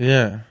 Yeah.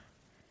 Yeah.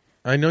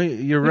 I know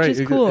you're right.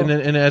 Which is cool.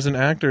 And as an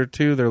actor,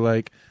 too, they're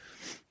like,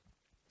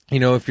 you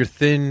know, if you're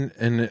thin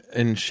and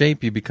in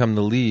shape, you become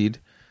the lead.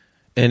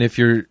 And if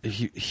you're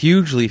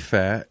hugely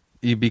fat,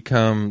 you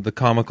become the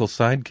comical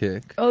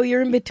sidekick. Oh,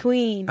 you're in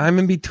between. I'm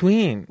in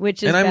between.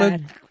 Which is and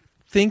bad.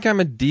 Think I'm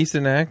a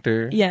decent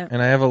actor. Yeah.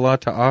 And I have a lot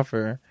to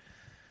offer.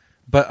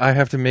 But I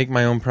have to make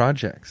my own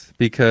projects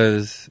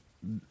because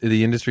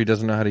the industry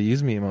doesn't know how to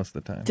use me most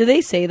of the time. Do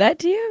they say that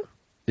to you?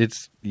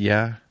 It's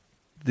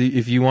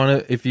if you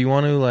want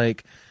to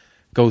like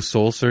go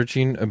soul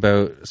searching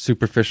about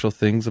superficial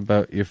things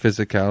about your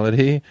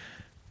physicality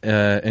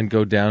and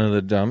go down in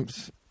the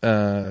dumps,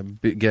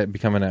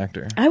 become an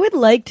actor. I would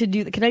like to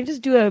do. Can I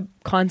just do a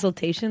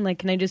consultation? Like,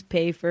 can I just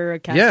pay for a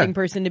casting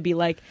person to be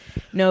like,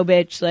 no,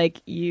 bitch,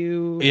 like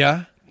you.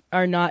 Yeah.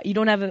 Are not, you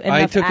don't have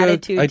enough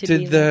attitude I to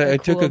be like a I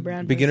took cool a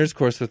brand beginner's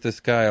course with this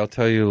guy. I'll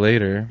tell you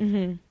later.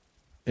 Mm-hmm.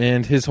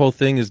 And his whole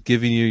thing is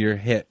giving you your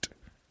hit.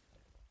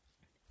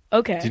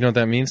 Okay. Do you know what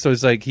that means? So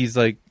it's like he's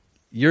like,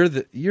 you're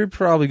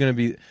probably going to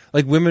be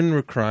like, women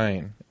were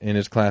crying in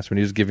his class when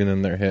he was giving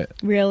them their hit.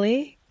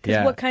 Really? Because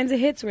Yeah. what kinds of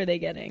hits were they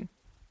getting?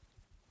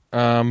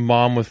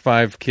 Mom with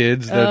 5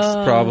 kids. That's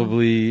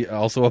probably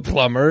also a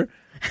plumber.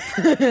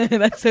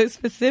 That's so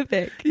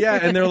specific. Yeah,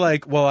 and they're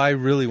like, well, I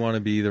really want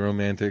to be the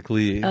romantic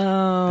lead.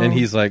 Oh. And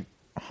he's like,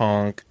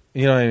 honk.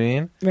 You know what I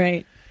mean?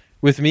 Right.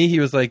 With me, he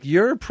was like,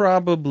 you're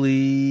probably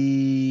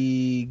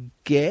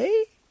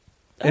gay?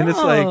 And it's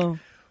like,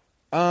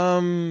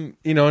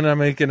 you know, and I'm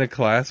like in a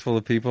class full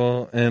of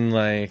people, and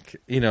like,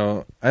 you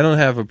know, I don't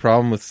have a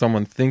problem with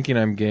someone thinking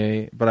I'm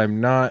gay, but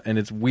I'm not, and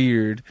it's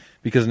weird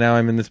because now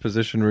I'm in this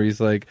position where he's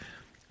like,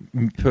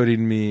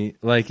 putting me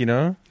like, you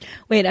know.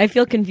 Wait, I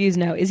feel confused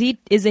now.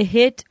 Is a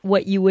hit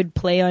what you would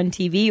play on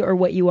TV or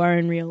what you are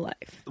in real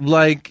life?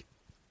 Like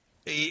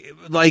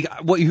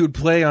what you would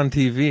play on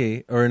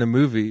TV or in a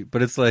movie,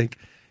 but it's like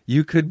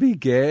you could be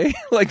gay.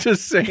 Like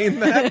just saying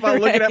that while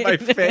looking at my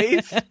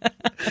face.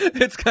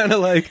 It's kind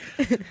of like,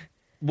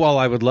 well,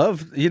 I would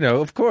love, you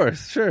know, of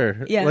course,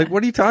 sure. Yeah. Like,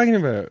 what are you talking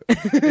about?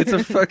 It's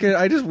a fucking,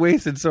 I just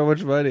wasted so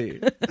much money.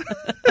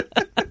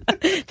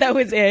 That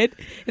was it.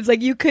 It's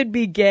like you could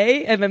be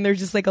gay, and then there's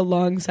just like a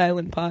long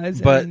silent pause.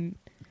 But and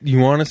you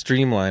want to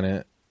streamline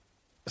it.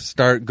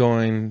 Start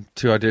going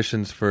to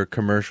auditions for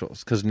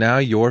commercials because now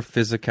your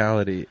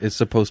physicality is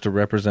supposed to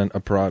represent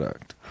a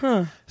product.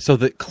 Huh. So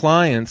that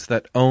clients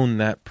that own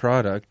that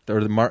product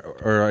or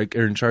are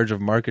in charge of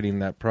marketing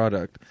that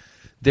product,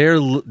 they're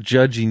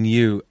judging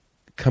you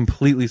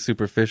completely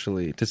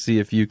superficially to see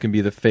if you can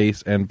be the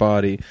face and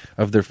body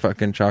of their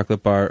fucking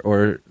chocolate bar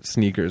or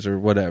sneakers or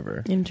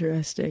whatever.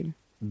 Interesting.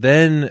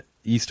 Then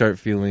you start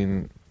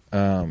feeling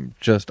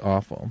just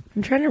awful.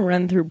 I'm trying to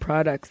run through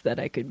products that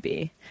I could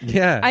be.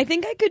 Yeah. I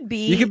think I could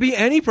be... You could be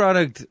any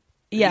product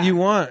you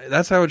want.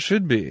 That's how it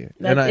should be.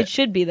 It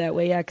should be that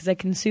way, yeah, because I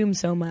consume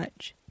so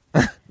much.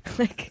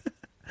 Like,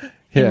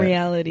 in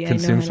reality,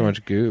 consume so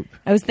much goop.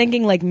 I was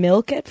thinking like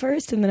milk at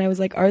first, and then I was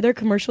like, are there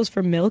commercials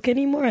for milk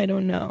anymore? I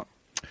don't know.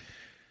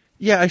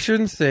 Yeah, I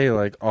shouldn't say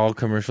like all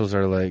commercials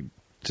are like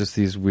just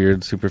these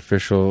weird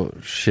superficial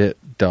shit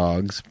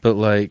dogs, but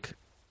like,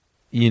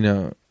 you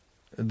know,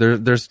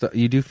 there's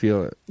you do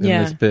feel it in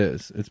this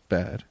biz. It's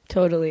bad.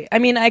 Totally. I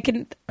mean,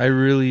 I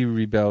really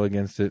rebel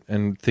against it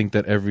and think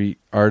that every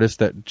artist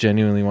that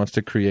genuinely wants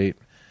to create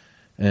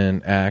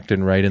and act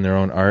and write in their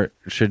own art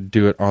should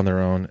do it on their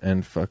own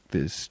and fuck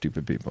these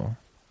stupid people.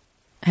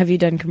 Have you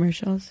done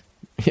commercials?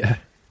 Yeah.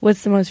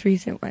 What's the most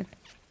recent one?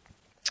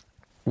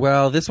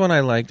 Well, this one I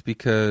liked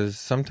because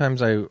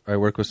sometimes I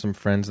work with some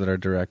friends that are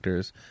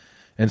directors,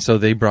 And so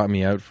they brought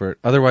me out for it.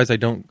 Otherwise, I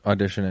don't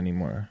audition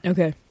anymore.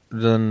 Okay.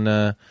 Then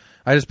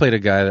I just played a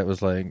guy that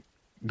was like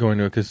going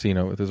to a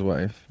casino with his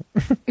wife.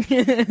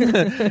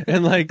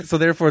 And like, so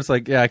therefore it's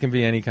like, yeah, I can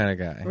be any kind of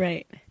guy.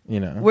 Right. You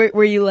know?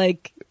 Were you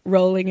like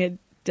rolling a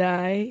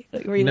die?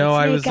 Like, were you No,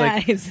 like, I was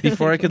Snake like, eyes?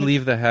 before I could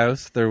leave the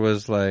house, there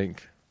was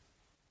like,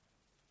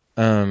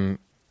 I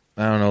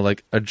don't know,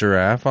 like a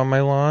giraffe on my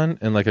lawn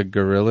and like a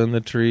gorilla in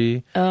the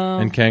tree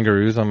and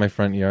kangaroos on my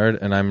front yard.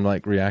 And I'm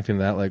like reacting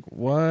to that, like,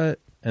 what?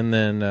 And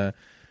then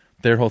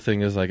their whole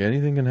thing is like,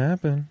 anything can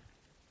happen.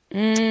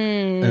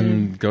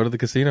 And go to the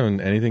casino and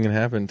anything can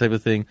happen type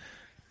of thing.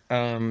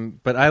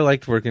 But I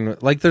liked working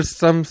with, like, there's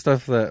some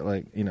stuff that,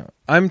 like, you know,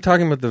 I'm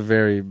talking about the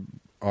very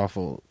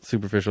awful,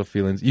 superficial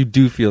feelings. You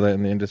do feel that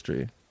in the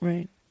industry.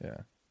 Right. Yeah.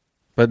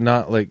 But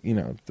not like, you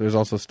know, there's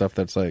also stuff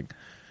that's like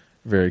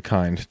very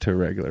kind to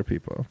regular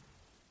people.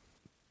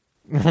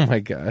 Oh my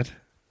God.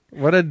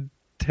 What a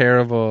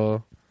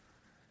terrible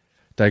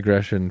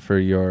digression for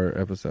your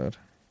episode.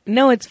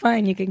 No, it's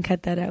fine. You can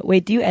cut that out.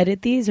 Wait, do you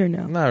edit these or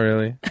no? Not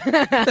really.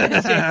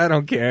 I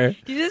don't care.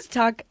 Do you just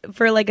talk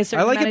for like a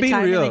certain like amount it of being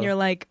time real. and then you're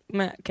like,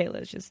 meh, okay,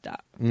 let's just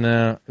stop.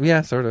 No.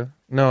 Yeah, sort of.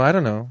 No, I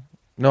don't know.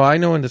 No, I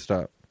know when to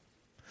stop.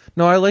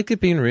 No, I like it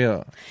being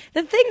real.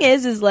 The thing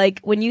is like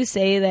when you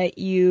say that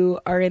you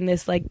are in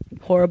this like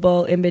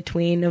horrible in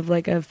between of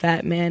like a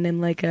fat man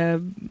and like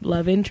a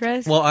love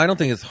interest. Well, I don't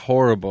think it's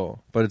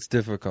horrible, but it's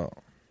difficult.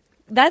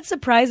 That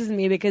surprises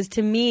me because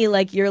to me,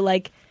 like you're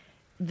like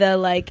the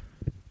like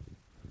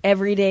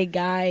everyday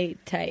guy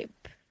type.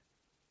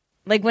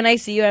 Like when I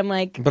see you, I'm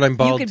like, but I'm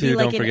bald you could too. be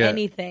like Don't in forget.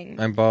 anything.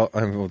 I'm bald.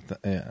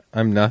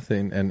 I'm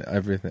nothing and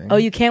everything. Oh,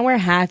 you can't wear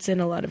hats in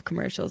a lot of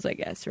commercials, I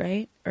guess,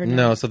 right? Or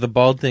no? So the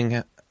bald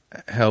thing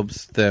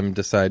helps them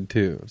decide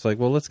too. It's like,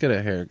 well, let's get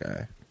a hair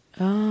guy.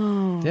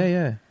 Oh,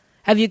 Yeah.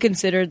 Have you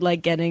considered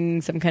like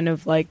getting some kind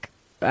of like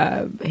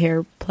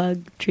hair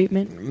plug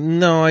treatment?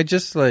 No, I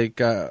just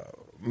like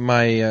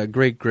my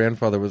great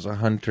grandfather was a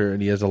hunter,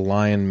 and he has a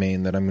lion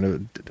mane that I'm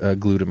going to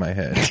glue to my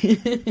head.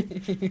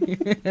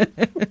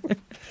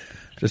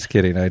 Just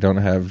kidding. I don't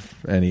have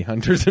any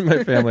hunters in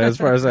my family, as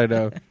far as I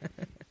know.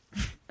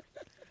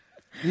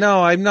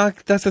 No, I'm not.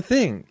 That's the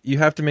thing. You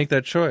have to make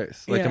that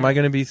choice. Like, am I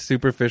going to be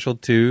superficial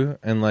too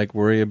and like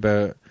worry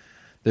about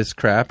this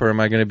crap, or am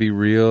I going to be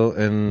real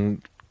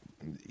and,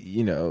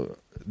 you know,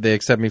 they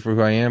accept me for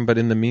who I am, but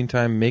in the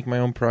meantime, make my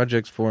own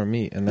projects for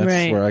me. And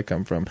that's where I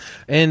come from.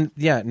 And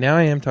yeah, now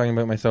I am talking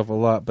about myself a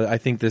lot, but I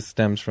think this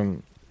stems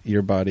from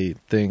your body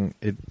thing.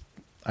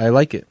 I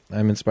like it.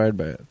 I'm inspired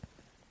by it.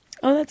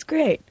 Oh, that's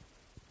great.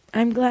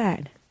 I'm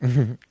glad.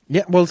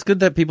 Yeah, well, it's good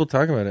that people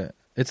talk about it.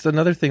 It's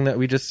another thing that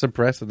we just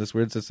suppress in this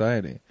weird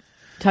society.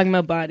 Talking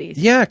about bodies.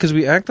 Yeah, because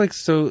we act like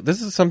so...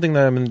 This is something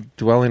that I've been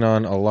dwelling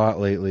on a lot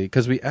lately,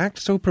 because we act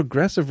so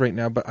progressive right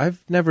now, but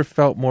I've never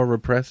felt more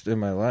repressed in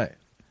my life.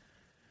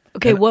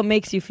 Okay, what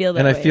makes you feel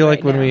that way? And I feel like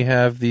right when now? we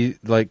have the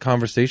like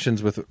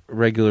conversations with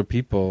regular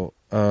people,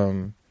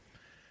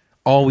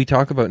 all we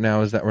talk about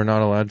now is that we're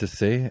not allowed to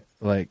say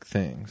like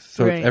things.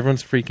 So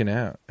everyone's freaking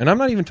out. And I'm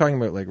not even talking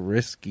about like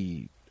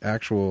risky,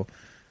 actual...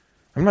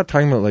 I'm not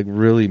talking about like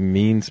really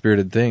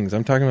mean-spirited things.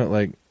 I'm talking about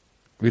like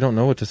we don't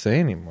know what to say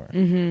anymore.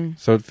 Mm-hmm.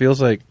 So it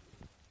feels like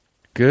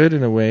good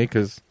in a way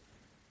because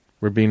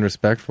we're being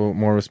respectful,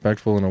 more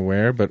respectful and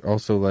aware, but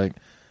also like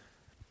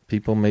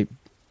people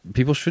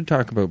should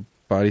talk about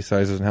body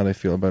sizes and how they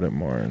feel about it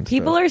more. And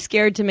people are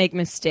scared to make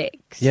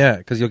mistakes. Yeah,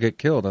 because you'll get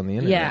killed on the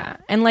internet. Yeah,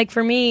 and like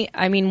for me,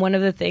 I mean, one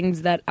of the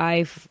things that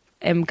I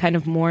am kind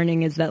of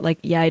mourning is that like,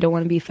 yeah, I don't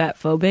want to be fat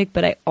phobic,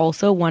 but I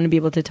also want to be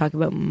able to talk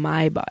about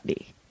my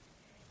body.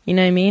 You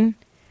know what I mean?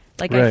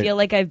 Like, I feel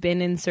like I've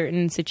been in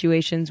certain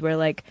situations where,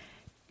 like,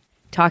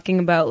 talking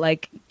about,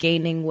 like,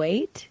 gaining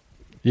weight.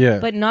 Yeah.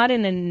 But not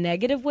in a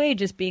negative way,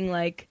 just being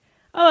like,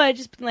 oh, I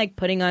just been, like,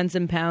 putting on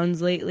some pounds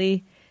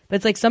lately. But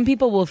it's like some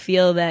people will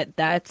feel that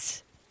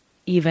that's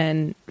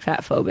even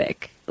fat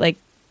phobic. Like,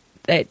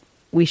 that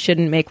we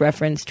shouldn't make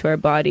reference to our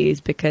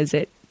bodies because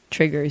it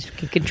can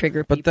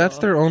trigger people. But that's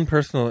their own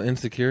personal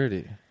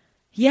insecurity.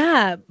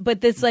 Yeah,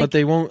 but it's like, but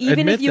they won't even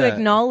admit if you that.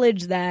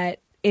 acknowledge that,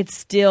 it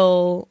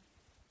still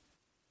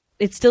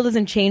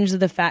doesn't change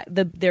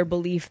their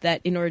belief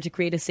that in order to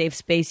create a safe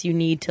space, you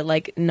need to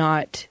like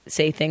not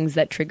say things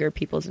that trigger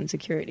people's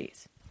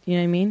insecurities. You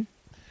know what I mean?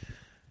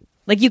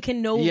 Like you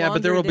can no longer. Yeah,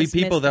 but there will be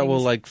people that will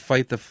like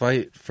fight the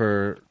fight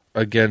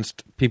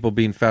against people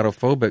being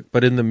fatophobic.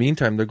 But in the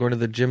meantime, they're going to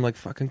the gym like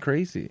fucking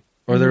crazy,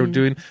 or they're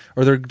doing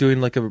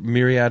like a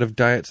myriad of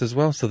diets as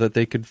well, so that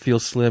they could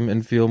feel slim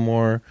and feel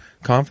more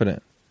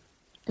confident.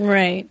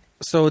 Right.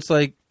 So it's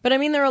like. But I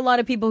mean, there are a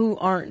lot of people who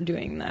aren't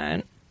doing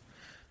that.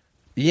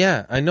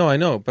 Yeah, I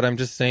know. But I'm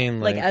just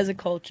saying, like as a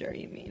culture,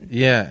 you mean?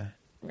 Yeah.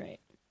 Right.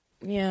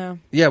 Yeah.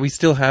 Yeah, we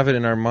still have it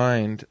in our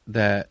mind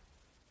that,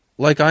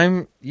 like,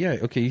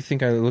 okay, you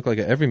think I look like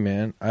an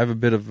everyman. I have a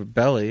bit of a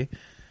belly,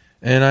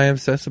 and I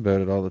obsess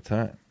about it all the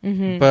time.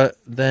 Mm-hmm. But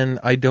then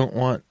I don't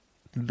want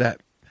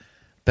that.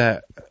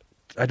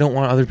 I don't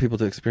want other people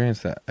to experience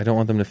that. I don't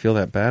want them to feel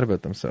that bad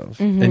about themselves.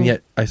 Mm-hmm. And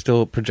yet I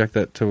still project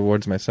that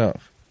towards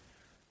myself.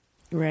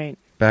 Right.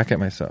 back at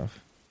myself.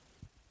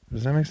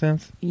 Does that make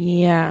sense?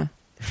 Yeah.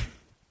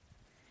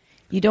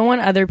 You don't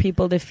want other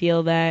people to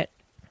feel that,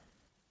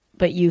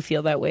 but you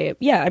feel that way.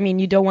 Yeah, I mean,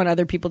 you don't want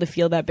other people to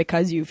feel that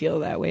because you feel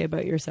that way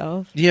about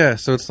yourself. Yeah,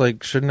 so it's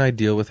like, shouldn't I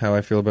deal with how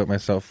I feel about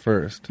myself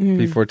first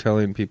before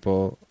telling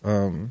people,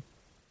 you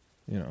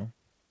know?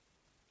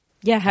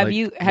 Yeah, have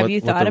you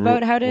thought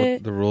about how to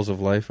what the rules of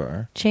life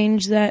are?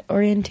 change that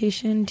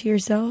orientation to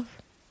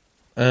yourself?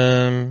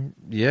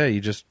 Yeah,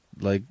 you just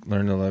like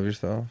learn to love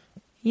yourself.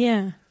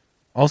 Yeah.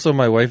 Also,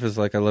 my wife is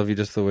like, I love you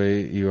just the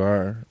way you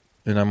are.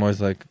 And I'm always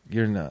like,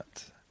 you're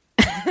nuts.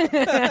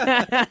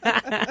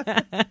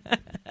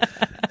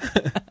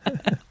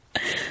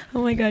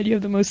 Oh my God, you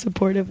have the most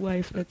supportive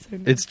wife. That's so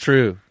nice. It's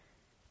true.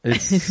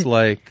 It's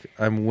like,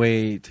 I'm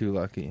way too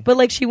lucky. But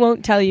like, she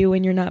won't tell you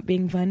when you're not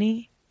being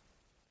funny?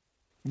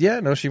 Yeah,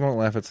 no, she won't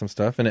laugh at some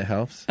stuff, and it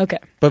helps. Okay.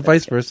 But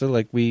vice versa,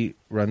 like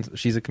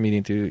she's a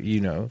comedian too, you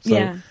know. So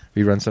yeah.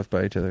 we run stuff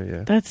by each other,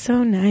 yeah. That's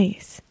so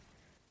nice.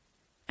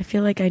 I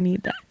feel like I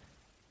need that.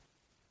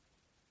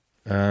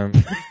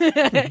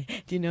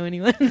 Do you know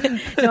anyone?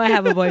 No, I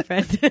have a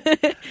boyfriend.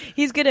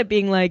 He's good at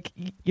being like,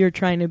 you're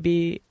trying to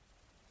be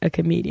a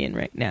comedian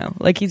right now.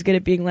 Like, he's good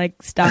at being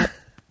like, stop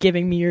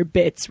giving me your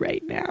bits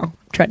right now. I'm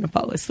trying to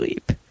fall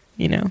asleep,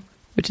 you know,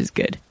 which is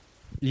good.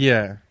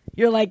 Yeah.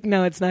 You're like,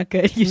 no, it's not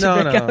good. You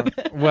should break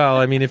up. Well,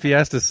 I mean, if he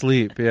has to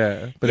sleep,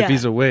 yeah. But Yeah. if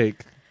he's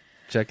awake,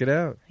 check it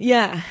out.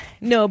 Yeah.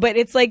 No, but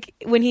it's like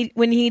when he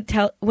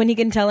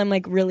can tell I'm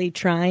like really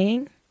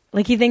trying.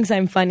 Like, he thinks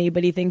I'm funny,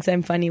 but he thinks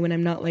I'm funny when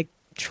I'm not like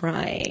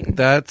trying.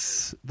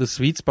 That's the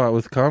sweet spot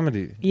with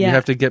comedy. Yeah. You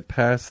have to get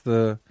past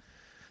the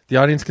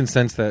audience can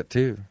sense that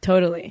too.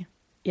 Totally.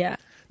 Yeah.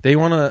 They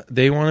wanna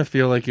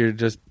feel like you're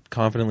just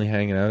confidently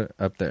hanging out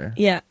up there.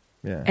 Yeah.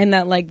 Yeah. And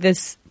that like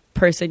this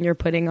person you're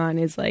putting on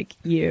is like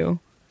you.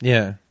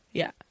 Yeah.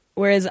 Yeah.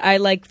 Whereas I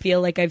like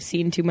feel like I've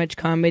seen too much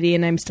comedy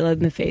and I'm still in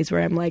the phase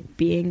where I'm like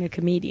being a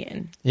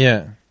comedian.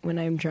 Yeah. When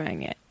I'm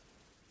trying it.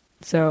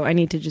 So I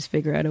need to just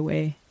figure out a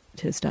way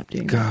to stop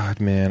doing that. God,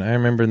 man. I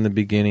remember in the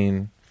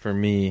beginning, for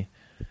me,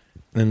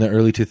 in the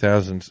early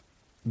 2000s,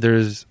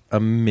 there's a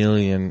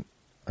million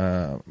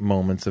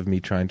moments of me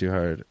trying too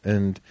hard.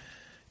 And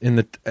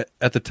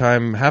at the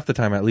time, half the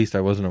time at least,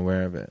 I wasn't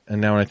aware of it.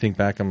 And now when I think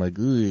back, I'm like,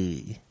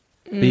 ooh.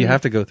 But you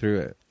have to go through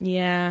it.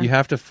 Yeah. You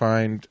have to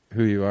find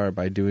who you are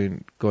by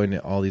going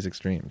to all these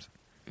extremes.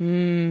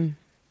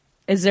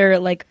 Is there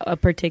like a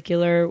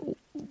particular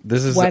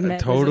This is one that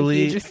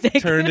totally was a huge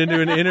mistake? turned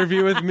into an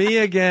interview with me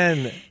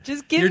again.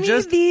 Just give You're me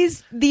just-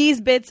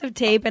 these bits of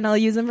tape and I'll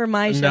use them for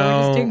my show.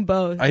 We're just doing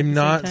both. at the I'm same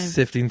not time.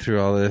 sifting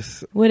through all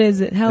this. What is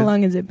it? How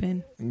long has it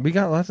been? We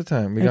got lots of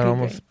time. We got Okay,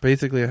 almost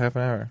basically a half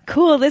an hour.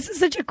 Cool. This is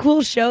such a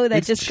cool show that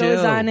It's just chill.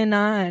 goes on and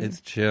on.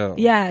 It's chill.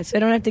 Yeah, so I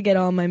don't have to get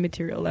all my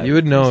material out. You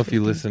would know first if you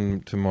 15.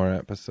 listened to more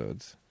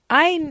episodes.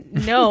 I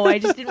know. I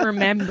just didn't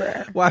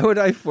remember. Why would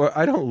I?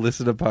 I don't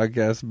listen to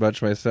podcasts much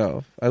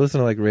myself. I listen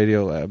to like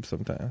Radio Lab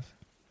sometimes.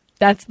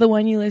 That's the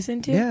one you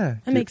listen to? Yeah.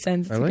 That makes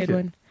sense. It's I a like good it.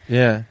 one.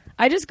 Yeah.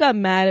 I just got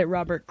mad at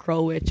Robert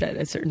Krulwich at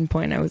a certain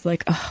point. I was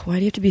like, oh, why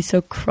do you have to be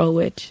so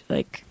Krulwich?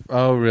 Like,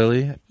 Oh,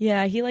 really?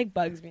 yeah, he like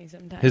bugs me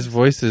sometimes. His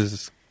voice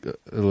is a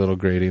little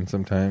grating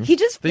sometimes. He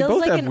just They feels both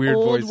like have an weird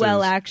old, voices.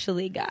 well,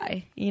 actually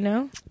guy, you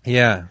know?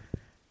 Yeah.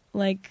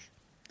 Like,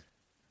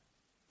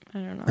 I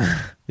don't know.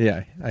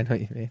 Yeah, I know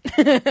what you mean.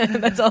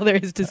 That's all there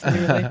is to say,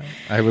 really.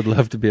 I would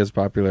love to be as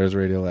popular as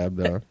Radio Lab,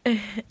 though.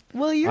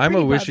 Well, you're I'm a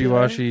pretty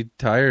wishy-washy,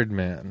 tired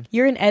man.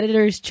 You're an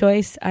Editor's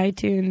Choice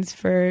iTunes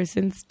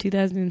since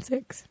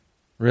 2006.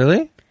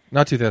 Really?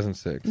 Not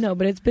 2006. No,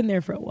 but it's been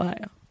there for a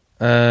while.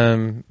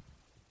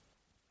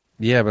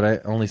 Yeah, but I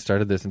only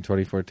started this in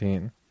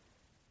 2014.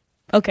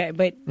 Okay,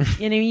 but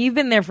you know, you've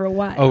been there for a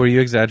while. Oh, were you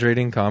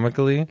exaggerating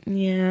comically?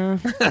 Yeah.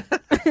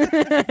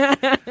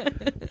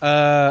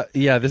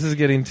 Yeah, this is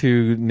getting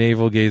too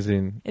navel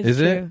gazing. It's is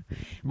true. it?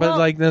 But Well-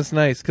 like that's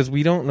nice because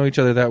we don't know each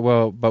other that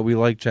well, but we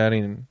like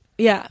chatting.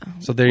 Yeah.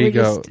 So there you We're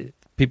go. just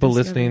People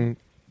discovering. listening,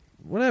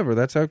 whatever.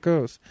 That's how it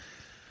goes.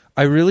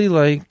 I really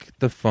like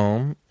the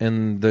foam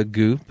and the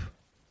goop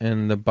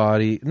and the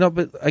body. No,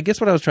 but I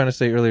guess what I was trying to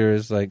say earlier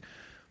is like,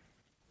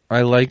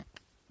 I like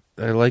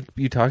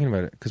you talking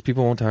about it because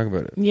people won't talk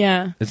about it.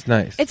 Yeah. It's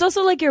nice. It's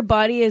also like your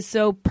body is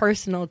so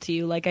personal to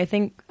you. Like, I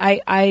think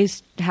I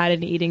had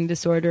an eating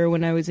disorder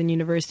when I was in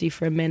university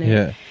for a minute.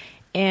 Yeah.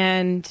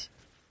 And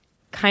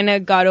kind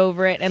of got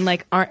over it, and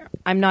like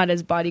I'm not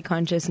as body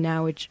conscious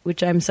now, which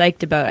I'm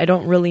psyched about. I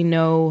don't really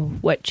know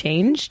what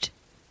changed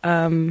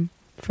from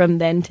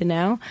then to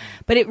now,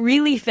 but it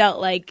really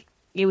felt like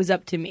it was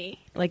up to me.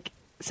 Like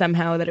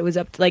somehow that it was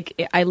up to,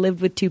 like, I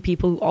lived with two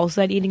people who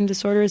also had eating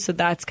disorders, so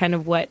that's kind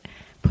of what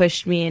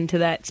pushed me into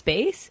that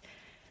space.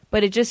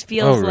 But it just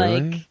feels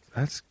really? like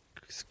That's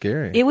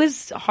scary. it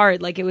was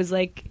hard. Like, it was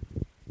like,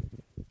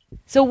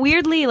 so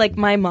weirdly, like,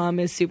 my mom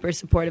is super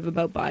supportive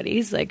about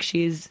bodies. Like,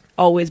 she's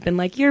always been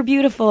like, you're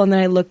beautiful. And then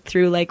I looked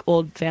through like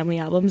old family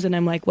albums and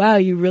I'm like, wow,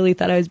 you really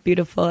thought I was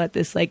beautiful at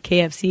this like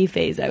KFC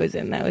phase I was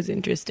in. That was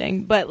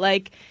interesting. But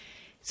like,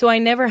 So I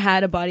never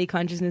had a body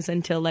consciousness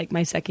until like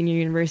my second year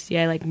university.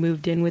 I like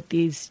moved in with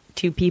these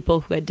two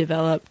people who had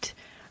developed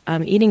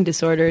eating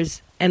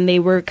disorders, and they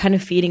were kind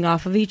of feeding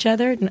off of each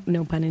other.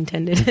 No pun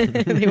intended.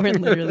 They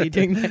weren't literally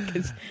doing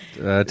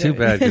that. Too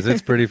bad, because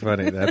it's pretty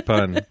funny, that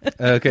pun.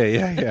 Okay,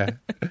 yeah.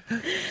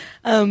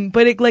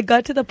 But it like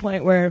got to the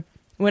point where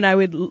when I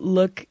would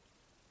look,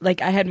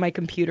 like I had my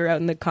computer out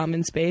in the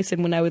common space,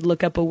 and when I would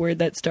look up a word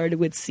that started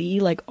with C,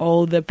 like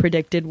all the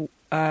predicted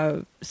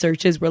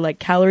searches were like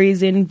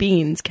calories in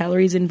beans,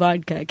 calories in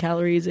vodka,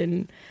 calories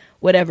in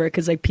whatever,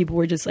 because like people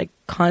were just like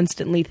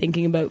constantly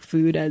thinking about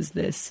food as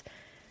this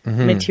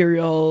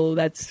material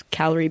that's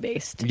calorie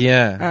based.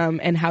 Yeah.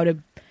 And how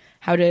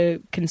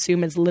to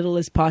consume as little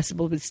as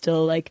possible, but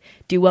still like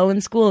do well in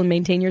school and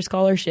maintain your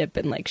scholarship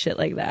and like shit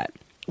like that,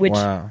 which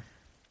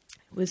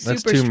was super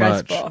that's too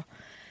stressful. Much.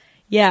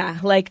 Yeah,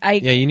 like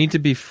you need to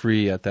be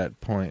free at that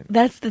point.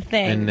 That's the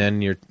thing. And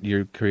then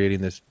you're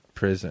creating this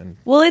prison.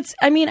 Well,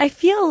 I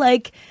feel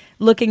like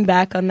looking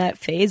back on that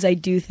phase, I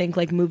do think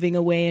like moving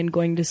away and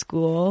going to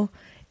school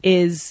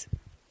is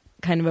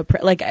kind of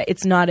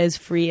it's not as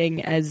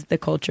freeing as the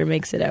culture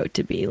makes it out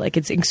to be. Like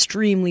it's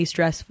extremely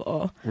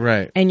stressful.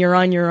 Right. And you're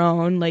on your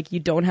own, like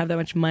you don't have that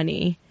much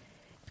money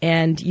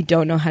and you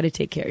don't know how to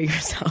take care of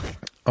yourself.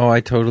 Oh,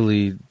 I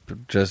totally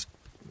just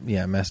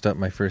messed up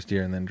my first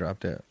year and then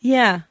dropped out.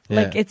 Yeah.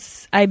 Like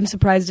I'm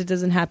surprised it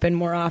doesn't happen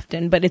more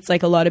often, but it's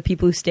like a lot of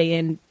people who stay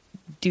in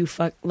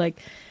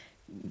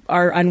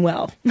are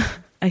unwell,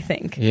 I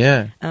think.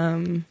 Yeah.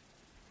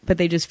 But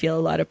they just feel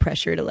a lot of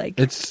pressure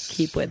to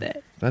keep with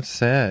it. That's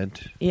sad.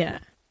 Yeah.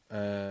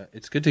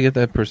 It's good to get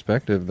that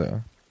perspective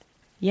though.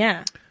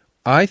 Yeah.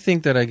 I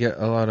think that I get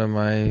a lot of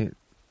my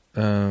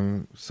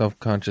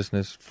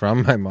self-consciousness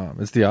from my mom.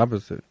 It's the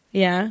opposite.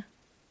 Yeah.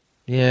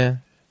 Yeah.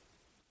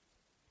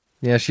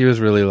 Yeah, she was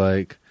really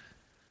like,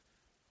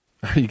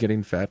 "Are you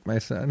getting fat, my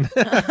son?"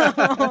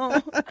 Oh,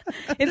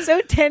 it's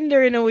so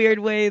tender in a weird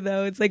way,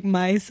 though. It's like,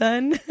 my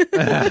son.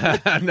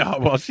 No,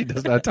 well, she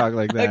does not talk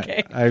like that.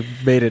 Okay. I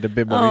made it a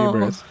bit more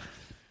humorous.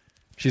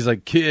 She's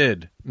like,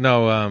 "Kid."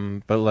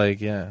 No, but like,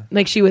 yeah.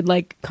 Like she would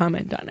like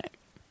comment on it.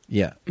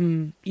 Yeah.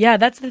 Yeah,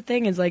 that's the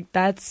thing is like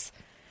that's...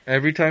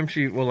 Every time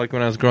like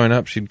when I was growing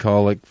up, she'd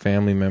call like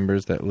family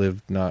members that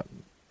lived not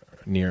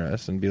near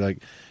us and be like,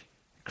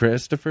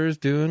 "Christopher's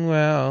doing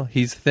well.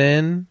 He's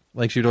thin."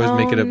 Like she'd always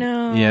make it up.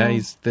 No. Yeah,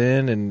 he's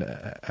thin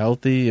and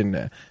healthy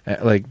and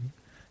like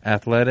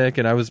athletic,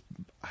 and I was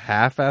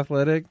half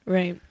athletic.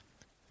 Right.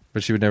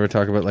 But she would never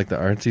talk about like the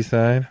artsy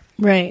side.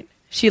 Right.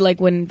 She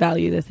like wouldn't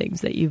value the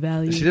things that you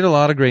value. She did a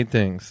lot of great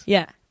things.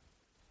 Yeah.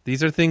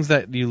 These are things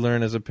that you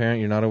learn as a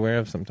parent you're not aware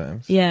of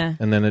sometimes. Yeah.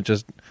 And then it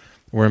just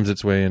worms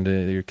its way into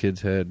your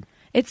kid's head.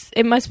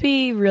 It must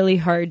be really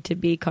hard to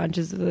be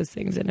conscious of those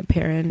things in a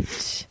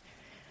parent.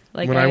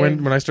 Like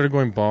when I started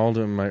going bald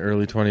in my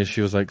early 20s,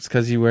 she was like, "It's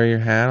because you wear your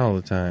hat all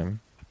the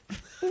time."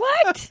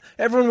 What?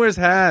 Everyone wears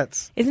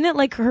hats. Isn't it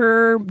like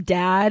her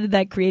dad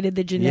that created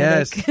the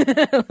genetic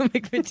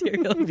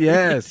material?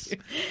 Yes.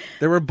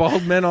 There were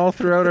bald men all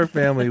throughout our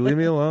family. Leave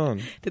me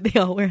alone. Did they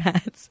all wear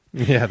hats?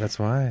 Yeah, that's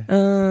why.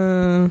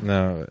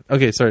 No.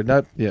 Okay, sorry.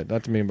 Not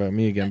to mean about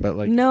me again, but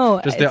like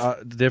no, just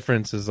the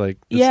difference is like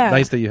it's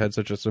nice that you had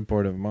such a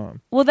supportive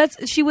mom. Well,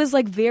 she was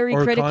like very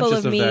critical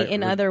of me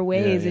in other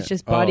ways. Yeah. It's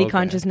just body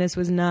consciousness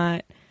was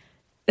not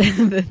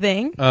the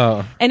thing.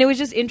 Oh. And it was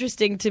just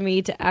interesting to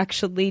me to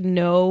actually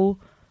know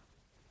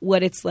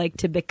what it's like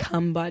to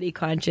become body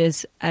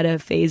conscious at a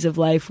phase of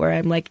life where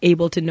I'm like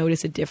able to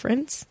notice a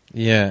difference.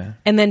 Yeah.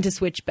 And then to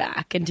switch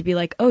back and to be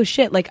like, oh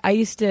shit, like I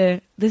used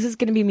to, this is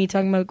going to be me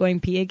talking about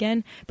going pee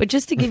again. But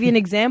just to give you an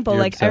example,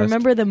 like obsessed. I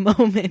remember the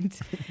moment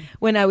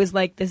when I was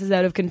like, this is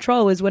out of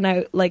control was when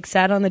I like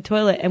sat on the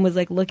toilet and was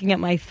like looking at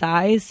my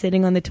thighs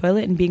sitting on the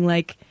toilet and being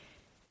like,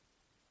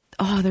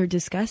 oh, they're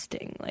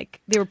disgusting.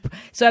 Like they were,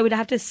 so I would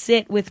have to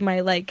sit with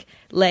my like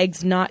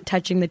legs not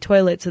touching the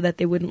toilet so that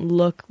they wouldn't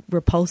look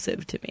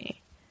repulsive to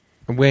me.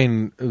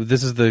 Wayne,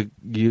 this is the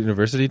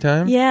university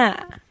time?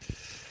 Yeah.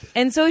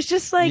 And so it's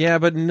just like... Yeah,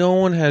 but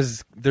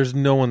there's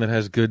no one that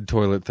has good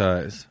toilet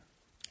thighs.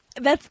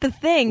 That's the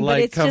thing, like,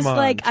 but it's come just on.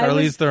 like...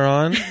 Charlize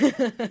Theron?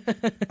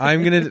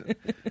 I'm going to...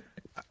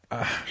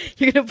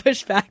 You're going to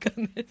push back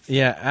on this.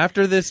 Yeah,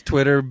 after this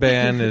Twitter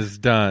ban is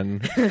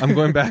done, I'm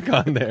going back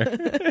on there.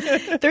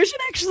 There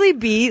should actually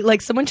be,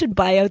 like, someone should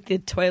buy out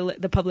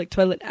the public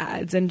toilet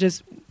ads and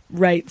just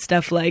write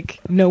stuff like,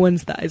 no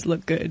one's thighs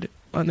look good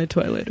on the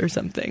toilet or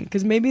something.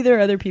 Because maybe there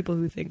are other people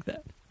who think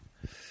that.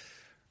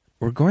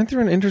 We're going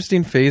through an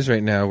interesting phase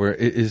right now where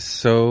it is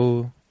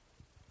so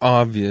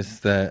obvious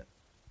that,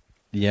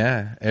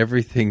 yeah,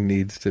 everything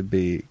needs to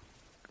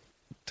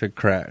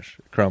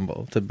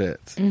crumble to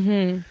bits.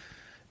 Mm-hmm.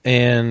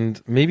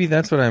 And maybe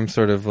that's what I'm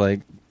sort of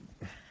like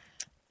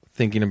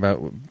thinking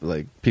about,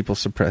 like people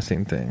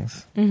suppressing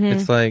things. Mm-hmm.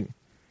 It's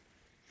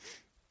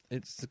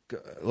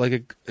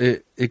like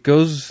it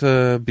goes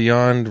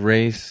beyond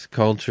race,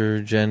 culture,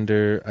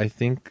 gender. I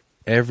think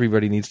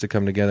everybody needs to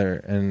come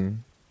together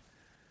and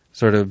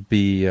sort of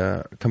be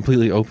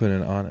completely open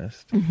and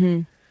honest.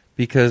 Mm-hmm.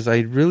 because I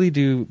really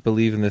do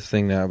believe in this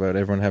thing now about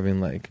everyone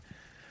having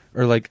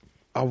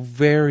a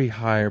very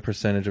higher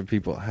percentage of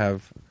people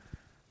have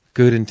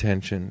good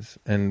intentions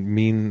and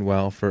mean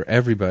well for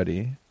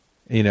everybody.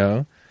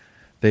 They're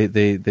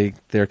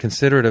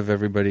considerate of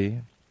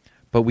everybody,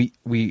 but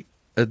we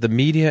the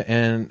media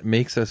and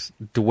makes us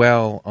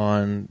dwell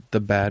on the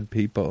bad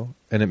people,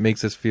 and it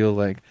makes us feel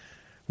like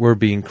we're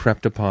being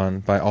crept upon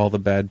by all the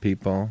bad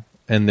people,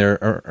 and they're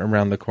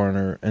around the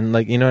corner, and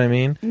you know what I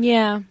mean?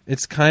 Yeah.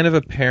 It's kind of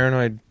a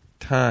paranoid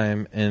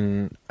time,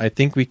 and I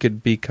think we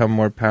could become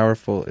more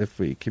powerful if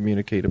we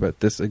communicate about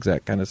this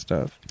exact kind of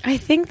stuff. I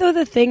think though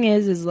the thing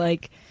is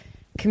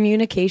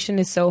communication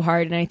is so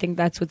hard, and I think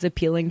that's what's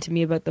appealing to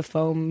me about the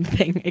foam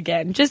thing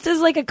again. Just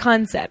as a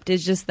concept,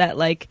 is just that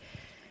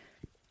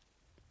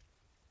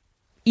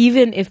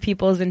even if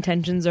people's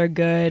intentions are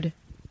good,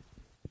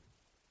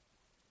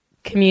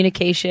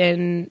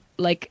 communication,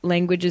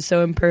 language is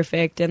so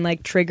imperfect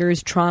and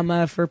triggers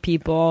trauma for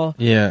people.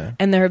 Yeah.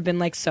 And there have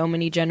been so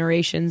many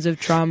generations of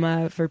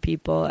trauma for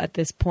people at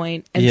this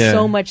point, and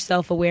so much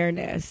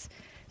self-awareness.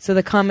 So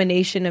the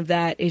combination of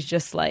that is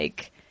just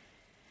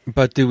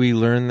But do we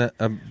learn that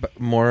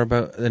more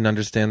about and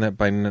understand that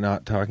by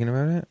not talking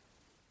about it?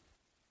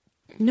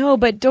 No,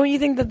 but don't you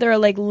think that there are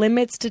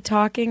limits to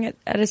talking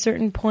at a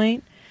certain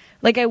point?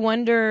 I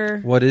wonder...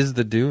 What is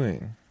the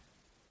doing?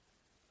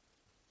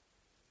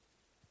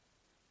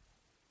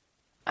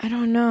 I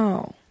don't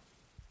know.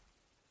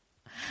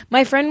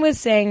 My friend was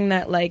saying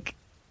that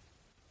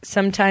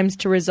sometimes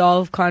to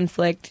resolve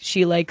conflict,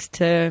 she likes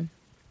to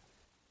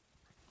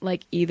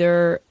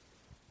either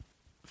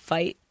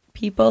fight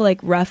people,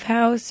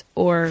 roughhouse,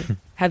 or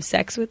have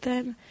sex with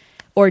them,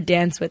 or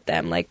dance with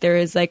them. There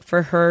is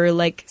for her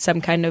some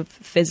kind of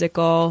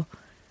physical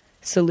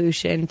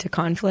solution to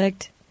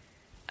conflict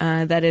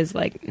that is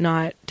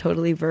not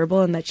totally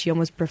verbal, and that she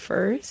almost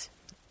prefers.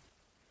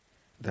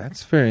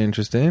 That's very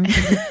interesting.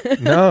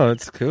 No,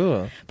 it's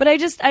cool. But I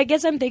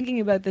guess I'm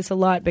thinking about this a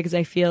lot because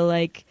I feel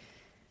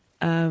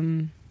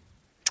I'm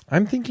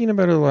thinking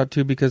about it a lot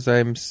too because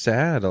I'm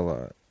sad a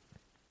lot.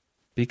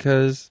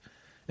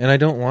 And I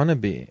don't want to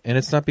be. And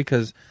it's not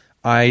because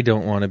I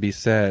don't want to be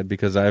sad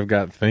because I've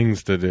got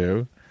things to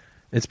do.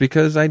 It's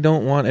because I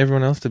don't want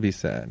everyone else to be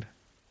sad.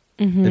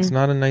 Mm-hmm. It's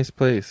not a nice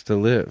place to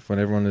live when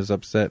everyone is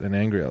upset and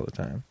angry all the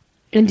time.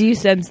 And do you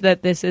sense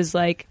that this is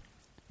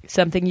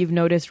something you've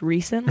noticed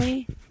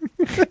recently?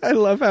 I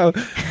love how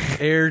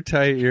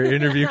airtight your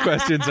interview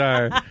questions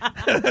are.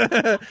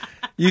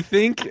 You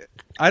think...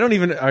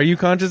 Are you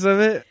conscious of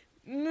it?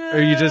 Or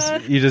you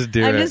just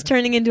do it? I'm just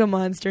turning into a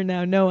monster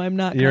now. No, I'm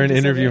not. You're an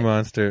interview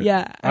monster.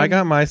 Yeah. I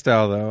got my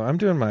style, though. I'm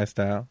doing my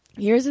style.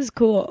 Yours is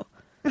cool.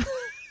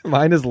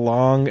 Mine is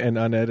long and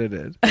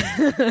unedited.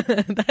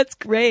 That's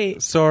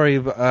great. Sorry,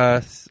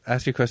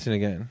 ask your question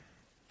again.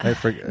 I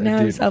forget. Now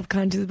I'm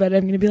self-conscious about it.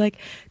 I'm going to be like,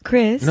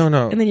 Chris. No.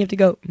 And then you have to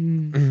go,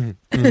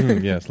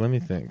 Yes, let me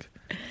think.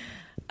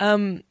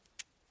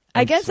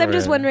 I guess I'm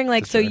just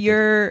wondering, so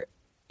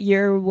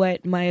you're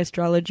what my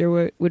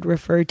astrologer would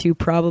refer to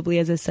probably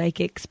as a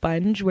psychic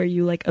sponge, where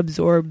you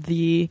absorb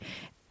the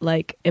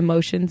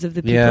emotions of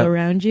the people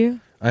around you.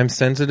 I'm a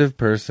sensitive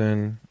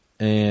person,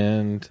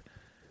 and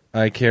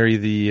I carry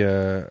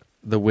the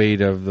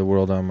weight of the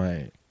world on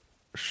my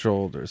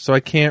shoulders. So I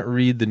can't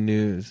read the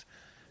news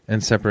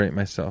and separate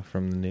myself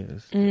from the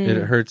news. It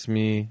hurts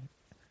me.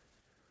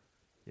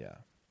 Yeah.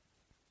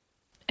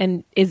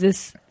 And is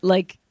this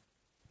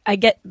I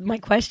get my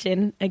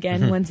question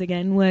again, once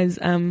again, was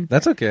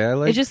that's okay.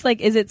 It's just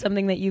is it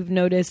something that you've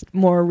noticed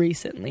more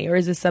recently, or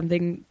is this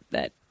something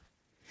that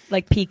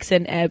peaks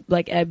and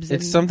ebbs?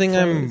 It's something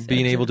I'm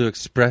being able to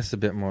express a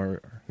bit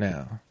more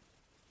now,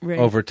 right,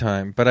 over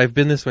time. But I've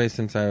been this way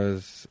since I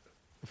was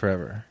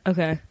forever.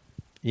 Okay.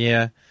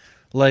 Yeah,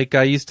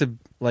 I used to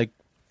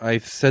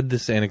I've said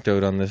this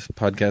anecdote on this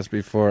podcast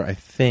before, I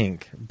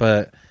think,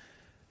 but.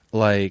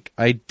 I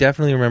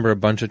definitely remember a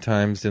bunch of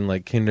times in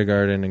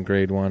kindergarten and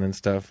grade 1 and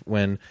stuff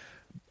when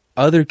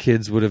other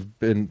kids would have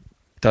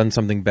done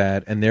something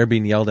bad and they're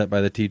being yelled at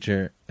by the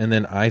teacher, and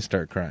then I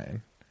start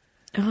crying.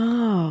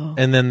 Oh.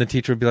 And then the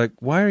teacher would be like,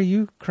 "Why are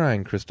you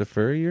crying,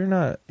 Christopher? You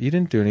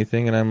didn't do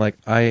anything." And I'm like,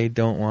 "I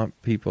don't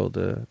want people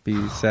to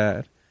be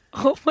sad."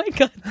 Oh my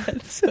God,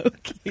 that's so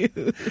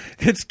cute.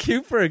 It's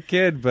cute for a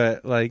kid,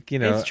 but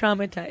it's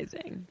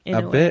traumatizing in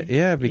a bit, way.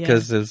 yeah,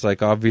 because there's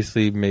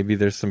obviously maybe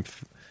there's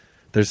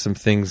some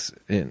things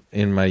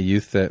in my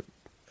youth that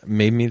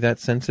made me that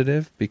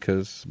sensitive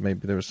because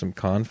maybe there was some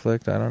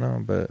conflict, I don't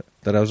know, but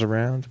that I was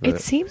around. But.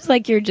 It seems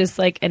like you're just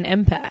an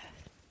empath.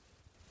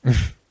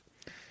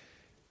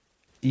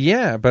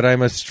 Yeah, but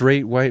I'm a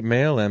straight white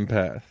male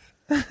empath.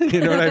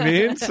 You know what I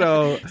mean?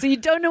 So you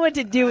don't know what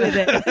to do with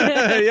it.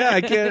 Yeah,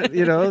 I can't.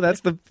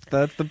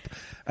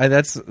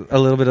 That's a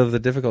little bit of the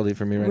difficulty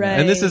for me right now.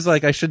 And this is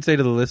I should say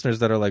to the listeners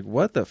that are like,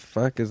 "What the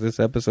fuck is this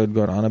episode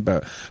going on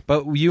about?"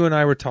 But you and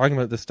I were talking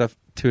about this stuff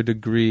to a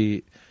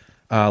degree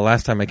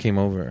last time I came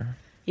over.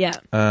 Yeah.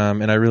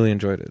 And I really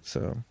enjoyed it.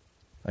 So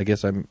I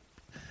guess I'm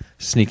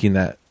sneaking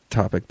that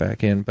topic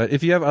back in. But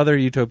if you have other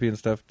utopian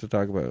stuff to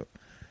talk about.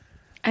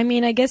 I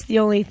mean, I guess the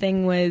only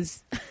thing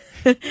was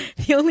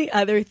the only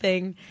other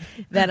thing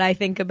that I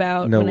think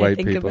about No when I white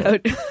think people.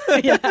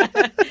 about yeah.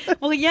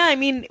 Well, yeah, I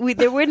mean,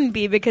 there wouldn't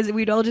be because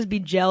we'd all just be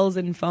gels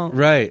and foam.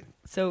 Right.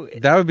 So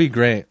That would be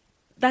great.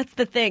 that's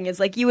the thing. Is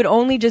like you would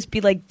only just be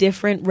like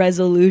different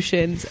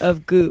resolutions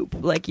of goop.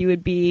 Like you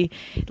would be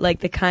like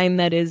the kind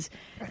that is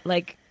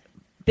like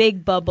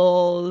big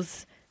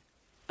bubbles,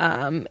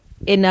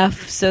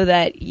 enough so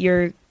that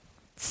you're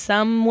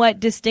somewhat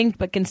distinct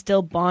but can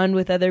still bond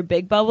with other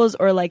big bubbles,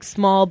 or like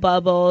small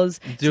bubbles.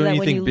 Do that you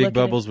when think look big at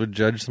bubbles would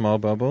judge small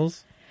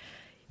bubbles?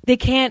 they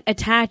can't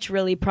attach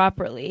really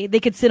properly. They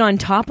could sit on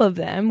top of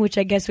them, which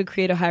I guess would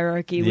create a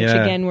hierarchy, which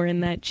Yeah. again, we're in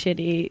that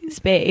shitty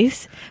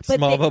space. But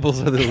Small bubbles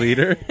are the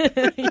leader?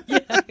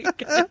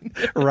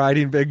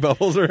 Riding big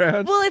bubbles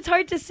around? well, it's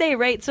hard to say,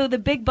 right? So the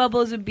big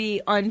bubbles would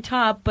be on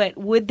top, but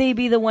would they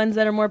be the ones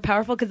that are more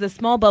powerful? Because the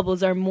small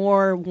bubbles are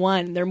more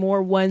one. They're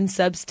more one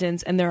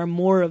substance, and there are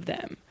more of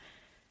them.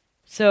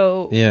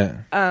 So Yeah.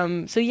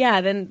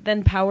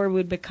 then power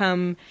would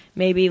become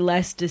maybe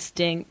less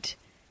distinct.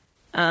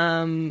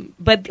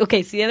 But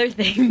okay, so the other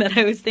thing that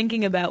I was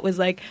thinking about was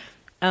like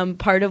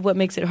part of what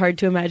makes it hard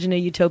to imagine a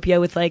utopia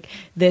with like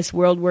this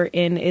world we're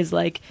in is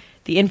like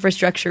the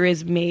infrastructure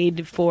is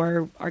made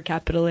for our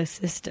capitalist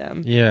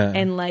system. Yeah.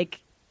 And like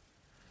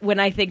when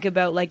I think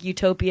about like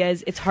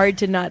utopias, it's hard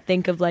to not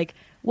think of like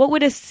what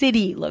would a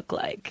city look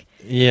like?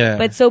 Yeah.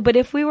 But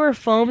if we were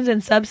foams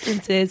and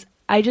substances,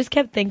 I just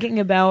kept thinking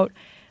about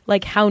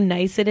like how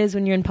nice it is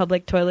when you're in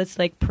public toilets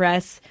to like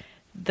press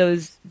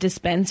those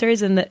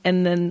dispensers and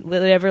then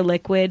whatever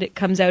liquid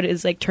comes out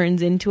is like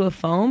turns into a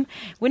foam.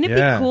 Wouldn't it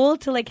Yeah. be cool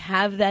to like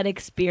have that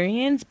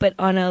experience but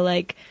on a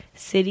like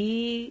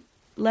city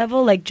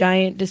level, like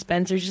giant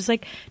dispensers just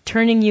like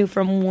turning you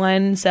from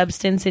one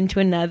substance into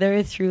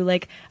another through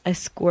like a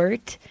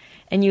squirt,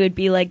 and you would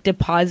be like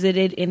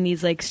deposited in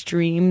these like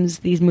streams,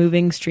 these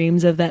moving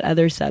streams of that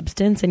other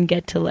substance, and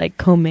get to like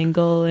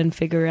commingle and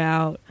figure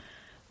out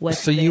what's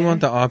So you there.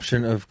 want the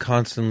option of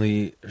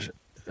constantly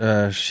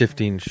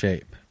shifting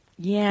shape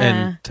yeah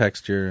and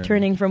texture. And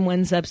turning from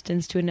one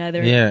substance to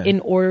another Yeah. in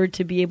order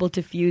to be able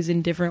to fuse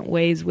in different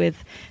ways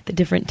with the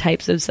different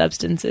types of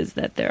substances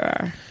that there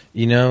are.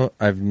 You know,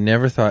 I've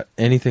never thought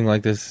anything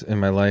like this in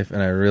my life,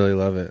 and I really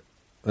love it.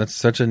 That's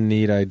such a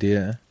neat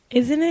idea.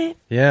 Isn't it?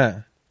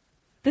 Yeah.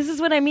 This is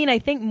what I mean. I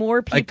think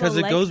more people Because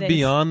it like goes this.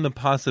 beyond the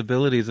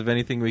possibilities of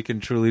anything we can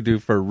truly do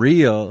for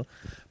real,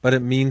 but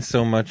it means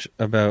so much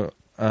about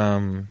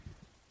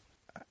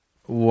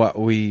what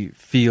we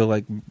feel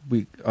like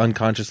we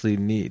unconsciously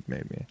need,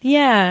 maybe.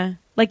 Yeah.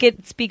 Like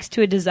it speaks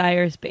to a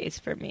desire space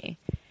for me.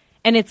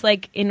 And it's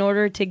like in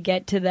order to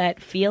get to that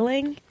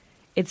feeling,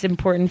 it's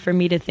important for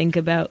me to think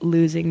about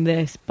losing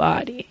this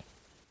body.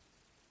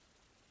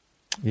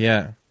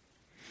 Yeah.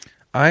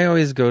 I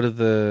always go to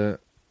the,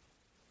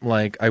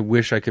 like, I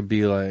wish I could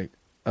be like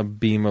a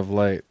beam of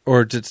light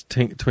or just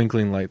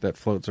twinkling light that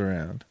floats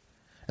around.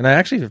 And I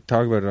actually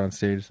talk about it on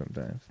stage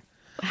sometimes.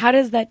 How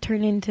does that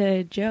turn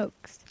into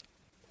jokes?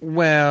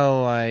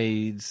 Well,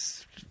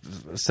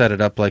 set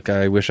it up like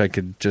I wish I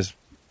could just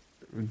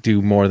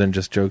do more than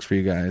just jokes for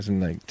you guys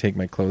and like take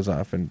my clothes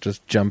off and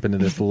just jump into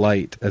this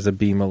light as a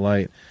beam of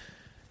light.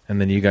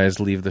 And then you guys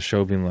leave the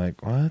show being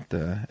like, what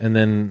the? And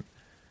then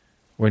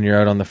when you're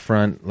out on the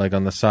front, like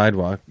on the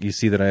sidewalk, you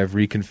see that I have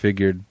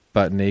reconfigured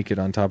butt naked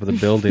on top of the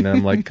building. And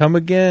I'm like, come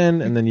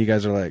again. And then you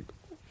guys are like,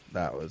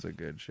 that was a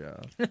good show.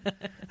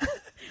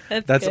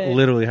 That's good.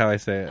 literally how I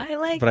say it. I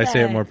like but I say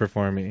it that. more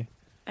performy.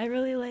 I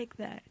really like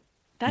that.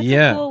 That's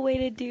Yeah. a cool way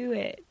to do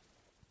it.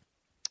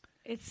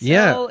 It's so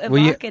Yeah, well,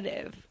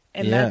 evocative.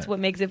 And yeah. that's what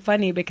makes it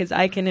funny, because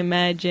I can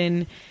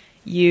imagine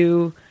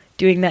you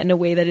doing that in a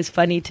way that is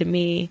funny to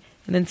me,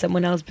 and then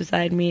someone else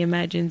beside me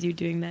imagines you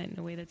doing that in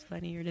a way that's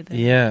funnier to them.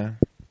 Yeah.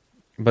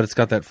 But it's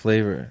got that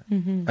flavor.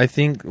 Mm-hmm. I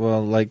think,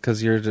 well, like,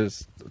 because you're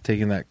just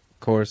taking that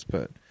course,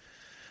 but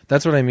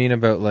that's what I mean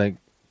about, like,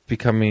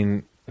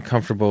 becoming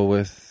comfortable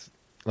with,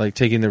 like,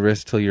 taking the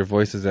risk till your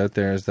voice is out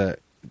there, is that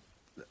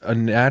a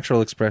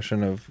natural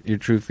expression of your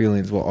true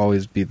feelings will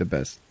always be the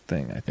best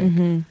thing, I think.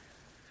 Mm-hmm.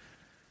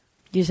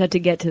 You just have to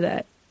get to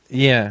that.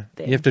 Yeah.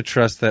 Thing. You have to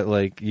trust that,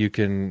 like, you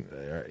can,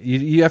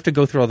 you have to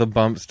go through all the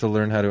bumps to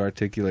learn how to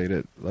articulate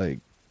it, like,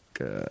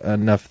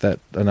 enough that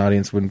an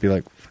audience wouldn't be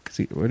like,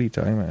 what are you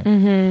talking about?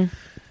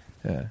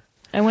 Mm-hmm. Yeah.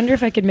 I wonder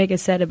if I could make a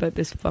set about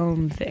this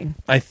foam thing.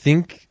 I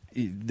think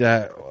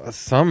that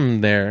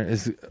some there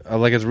is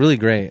like it's really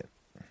great.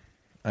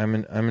 I'm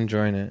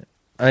enjoying it.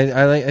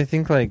 I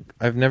think like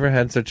I've never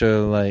had such a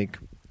like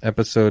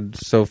episode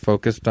so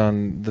focused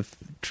on the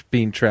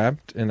being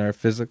trapped in our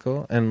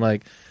physical, and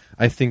like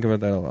I think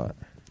about that a lot.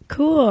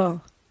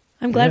 Cool.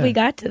 I'm glad Yeah. we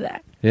got to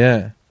that.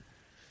 Yeah.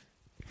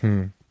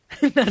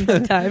 Not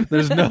enough time.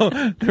 There's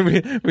no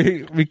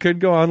we could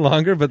go on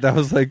longer, but that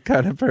was like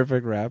kind of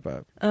perfect wrap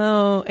up.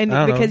 Oh, and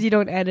I don't because know. you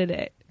don't edit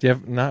it. Do you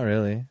have, not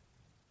really.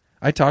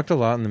 I talked a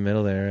lot in the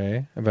middle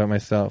there, about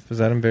myself. Is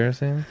that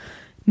embarrassing?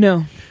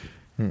 No.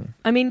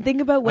 I mean,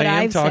 think about what I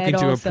am I've talking said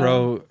to also. a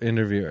pro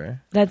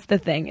interviewer. That's the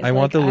thing. It's I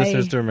want the like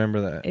listeners to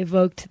remember that.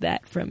 Evoked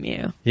that from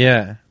you.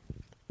 Yeah.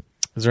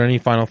 Is there any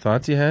final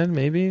thoughts you had,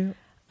 maybe?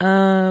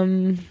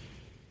 I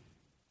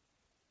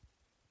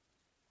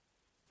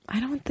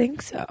don't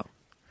think so.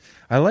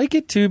 I like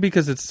it too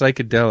because it's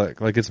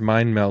psychedelic, like it's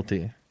mind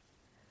melty.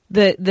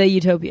 The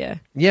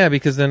Utopia. Yeah,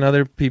 because then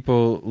other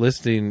people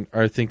listening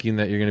are thinking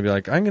that you're going to be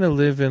like, I'm going to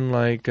live in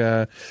like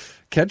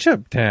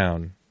Ketchup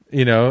Town,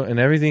 and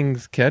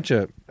everything's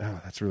ketchup. Oh,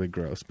 that's really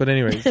gross. But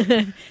anyways.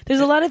 There's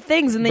a lot of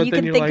things, and then you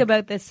can think like,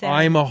 about this.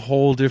 I'm a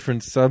whole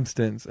different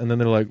substance. And then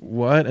they're like,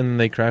 what? And then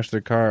they crash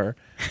their car.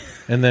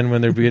 And then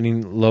when they're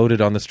getting loaded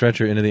on the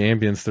stretcher into the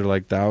ambulance, they're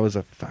like, that was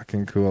a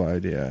fucking cool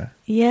idea.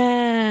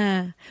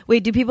 Yeah.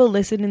 Wait, do people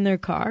listen in their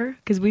car?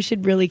 Because we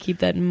should really keep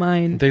that in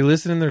mind. They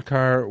listen in their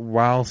car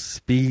while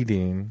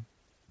speeding,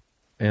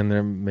 and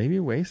they're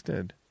maybe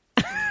wasted.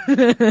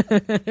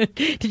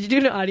 Did you do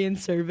an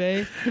audience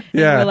survey?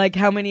 Yeah. We're like,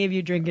 how many of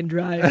you drink and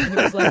drive? And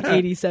it was like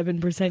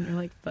 87%. You're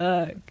like,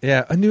 fuck.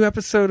 Yeah, a new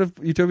episode of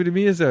Utopia to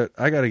Me is out.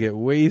 I gotta get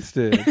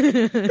wasted.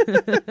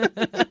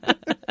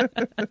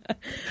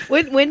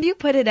 When do you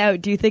put it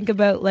out? Do you think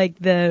about like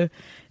the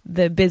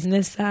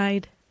business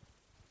side?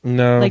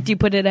 No. Like, do you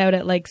put it out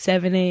at like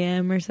 7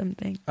 a.m. or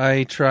something?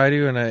 I try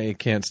to, and I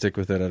can't stick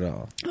with it at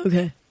all.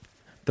 Okay.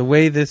 The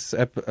way this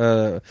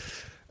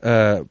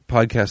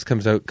podcast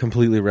comes out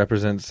completely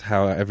represents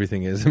how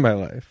everything is in my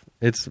life.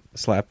 It's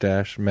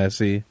slapdash,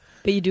 messy,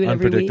 but you do it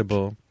unpredictable.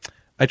 Every week?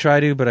 I try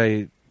to,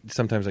 but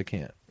sometimes I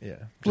can't. Yeah.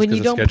 When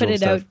you don't put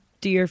it out,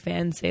 do your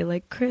fans say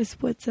like, Chris,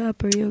 what's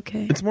up? Are you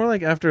okay? It's more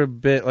like after a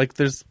bit. Like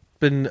there's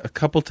been a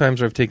couple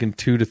times where I've taken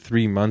 2 to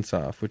 3 months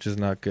off, which is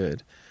not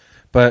good.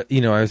 But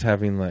I was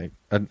having like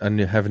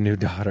have a new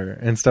daughter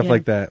and stuff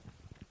like that,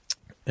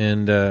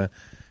 and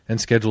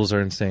schedules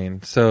are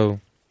insane. So.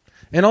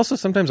 And also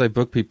sometimes I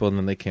book people and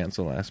then they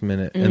cancel last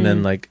minute. And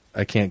then like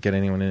I can't get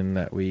anyone in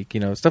that week.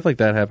 Stuff like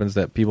that happens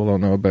that people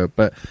don't know about.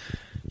 But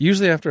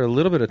usually after a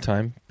little bit of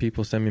time,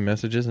 people send me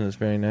messages and it's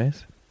very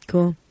nice.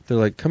 Cool. They're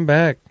like, come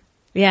back.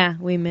 Yeah,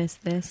 we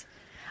missed this.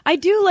 I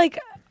do like...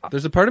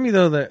 There's a part of me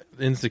though, that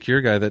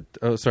insecure guy that...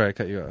 Oh, sorry, I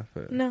cut you off.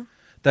 No.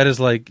 That is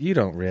like, you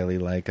don't really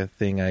like a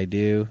thing I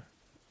do.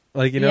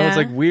 Like, it's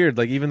like weird.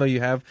 Like, even though you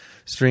have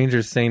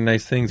strangers saying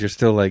nice things, you're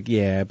still like,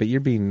 yeah, but you're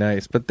being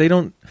nice. But they're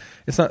not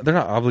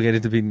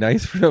obligated to be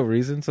nice for no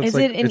reason. So is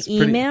it's it an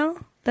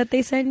email that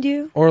they send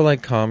you? Or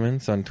like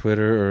comments on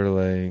Twitter or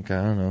like,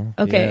 I don't know.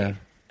 Okay.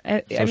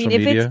 Yeah. I mean,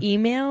 if it's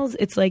emails,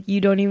 it's like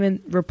you don't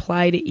even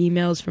reply to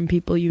emails from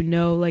people you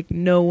know. Like,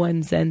 no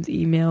one sends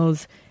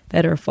emails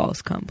that are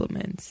false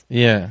compliments.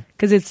 Yeah.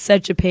 Because it's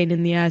such a pain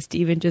in the ass to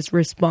even just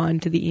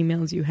respond to the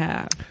emails you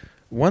have.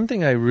 One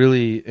thing I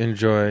really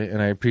enjoy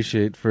and I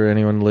appreciate for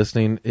anyone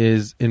listening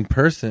is in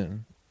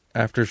person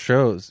after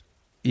shows,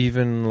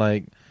 even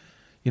like,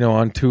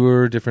 on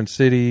tour, different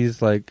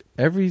cities, like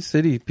every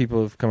city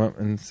people have come up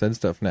and said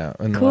stuff now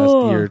in the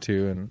last year or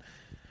two. And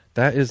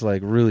that is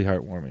like really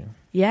heartwarming.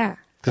 Yeah.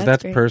 Because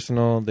that's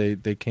personal.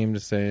 They came to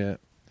say it.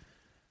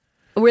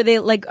 Were they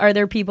like, are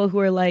there people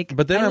who are like,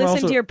 but then I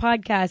listened to your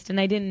podcast and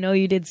I didn't know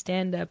you did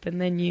stand up and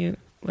then you,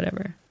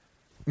 whatever.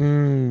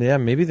 Yeah,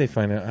 maybe they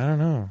find out. I don't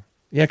know.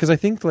 Yeah, because I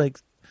think like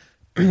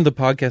the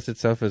podcast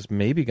itself has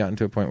maybe gotten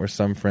to a point where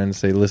some friends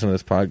say, listen to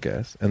this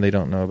podcast, and they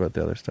don't know about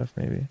the other stuff,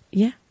 maybe.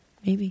 Yeah,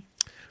 maybe.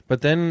 But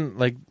then,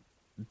 like,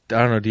 I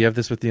don't know, do you have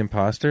this with The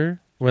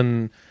Imposter?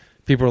 When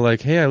people are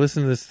like, hey, I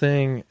listened to this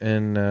thing,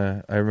 and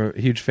I'm a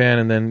huge fan,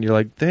 and then you're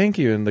like, thank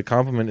you, and the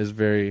compliment is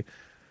very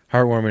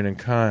heartwarming and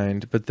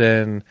kind, but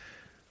then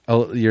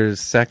your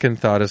second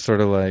thought is sort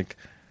of like,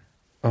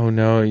 oh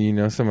no, you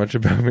know so much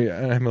about me,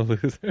 and I'm a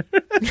loser.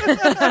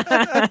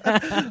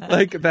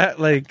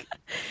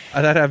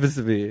 That happens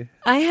to me.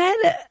 I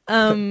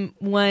had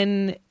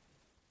one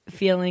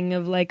feeling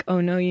of like, oh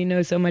no, you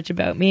know so much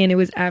about me, and it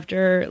was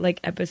after like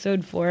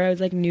episode 4. I was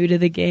like new to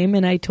the game,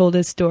 and I told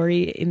a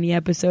story in the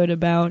episode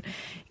about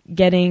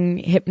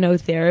getting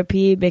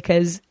hypnotherapy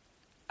because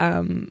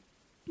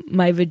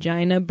my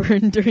vagina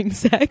burned during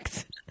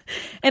sex.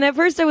 And at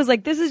first I was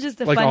like, this is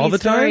just a like funny all the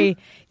story.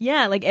 Time?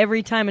 Yeah, like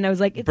every time. And I was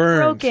like, it's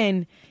Burned.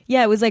 broken.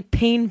 Yeah, it was like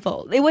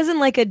painful. It wasn't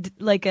like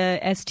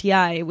a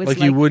STI. It was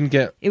like you wouldn't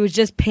get... It was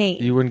just pain.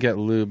 You wouldn't get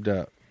lubed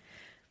up.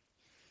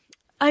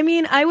 I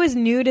mean, I was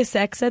new to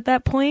sex at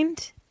that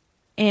point.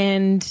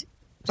 I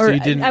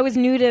was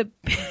new to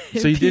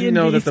So you didn't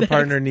know that the sex.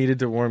 partner needed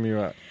to warm you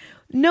up?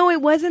 No,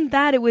 it wasn't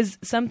that. It was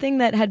something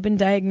that had been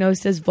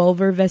diagnosed as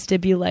vulvar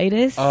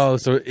vestibulitis. Oh,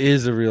 so it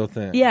is a real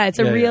thing. Yeah, it's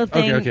a real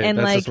thing. Okay, and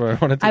that's like, just what I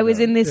wanted to I was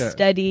know. in this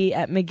study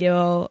at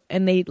McGill,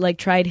 and they like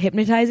tried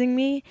hypnotizing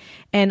me,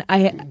 and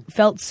I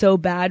felt so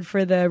bad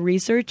for the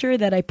researcher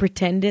that I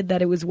pretended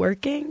that it was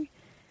working,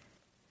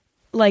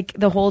 like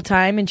the whole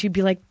time. And she'd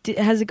be like,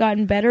 "Has it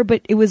gotten better?"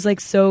 But it was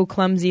like so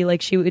clumsy.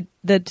 Like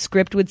the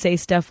script would say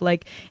stuff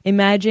like,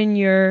 "Imagine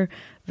your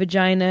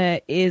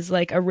vagina is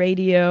like a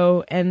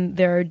radio and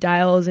there are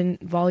dials and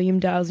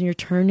volume dials and you're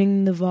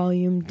turning the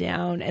volume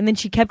down." And then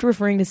she kept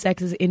referring to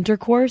sex as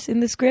intercourse in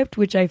the script,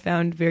 which I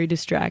found very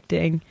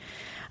distracting.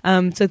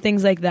 So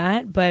things like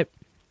that. But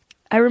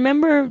I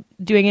remember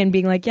doing it and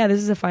being like, yeah,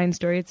 this is a fine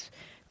story. It's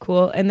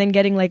cool. And then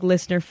getting like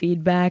listener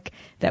feedback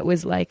that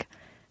was like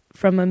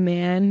from a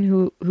man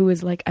who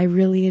was like, I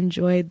really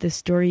enjoyed the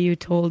story you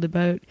told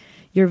about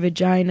your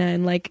vagina.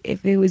 And like,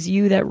 if it was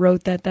you that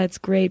wrote that, that's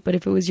great. But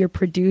if it was your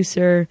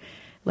producer,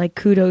 like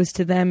kudos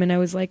to them. And I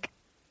was like,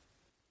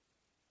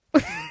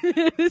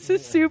 this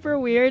is super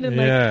weird. And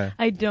like,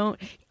 I don't.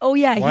 Oh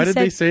yeah. Why did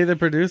they say the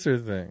producer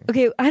thing?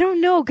 Okay, I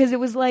don't know, because it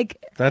was like,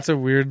 that's a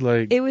weird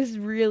like. It was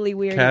really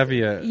weird.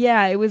 Caveat.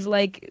 Yeah, it was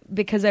like,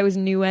 because I was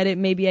new at it,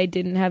 maybe I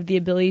didn't have the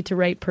ability to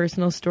write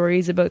personal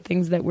stories about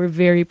things that were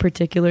very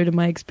particular to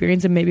my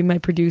experience, and maybe my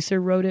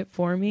producer wrote it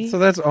for me. So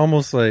that's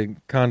almost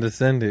like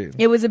condescending.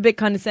 It was a bit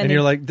condescending. And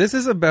you're like, this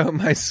is about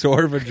my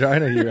sore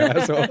vagina, you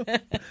asshole.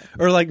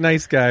 Or like,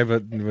 nice guy,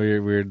 but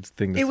weird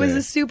thing to say. It was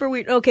a super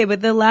weird. Okay,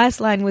 but the last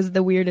line was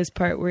the weirdest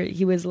part, where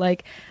he was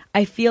like,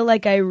 I feel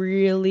like I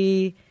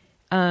really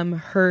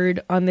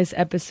heard on this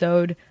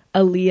episode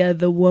Aliya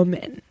the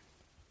woman,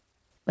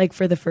 like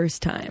for the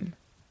first time.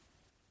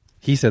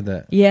 He said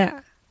that. Yeah.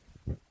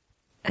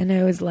 And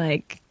I was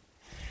like,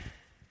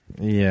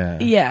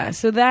 yeah.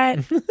 So that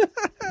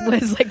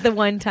was like the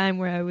one time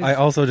where I was. I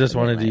also just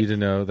wanted you to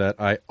know that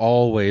I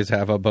always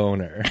have a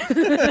boner.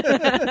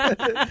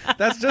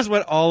 That's just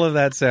what all of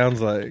that sounds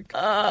like.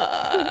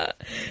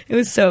 It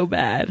was so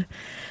bad.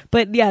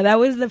 But yeah, that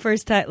was the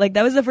first time, like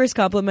that was the first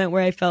compliment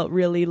where I felt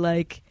really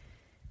like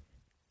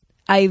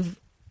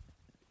I've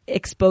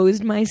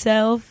exposed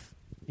myself.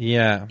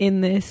 Yeah.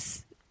 In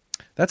this.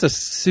 That's a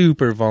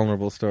super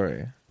vulnerable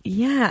story.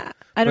 Yeah.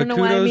 I don't know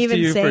why I'm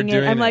even saying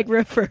it. I'm like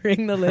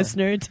referring the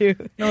listener to.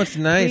 No, it's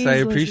nice. I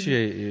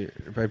appreciate you.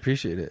 I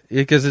appreciate it.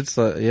 Because it's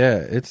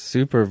it's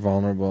super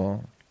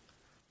vulnerable.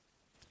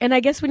 And I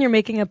guess when you're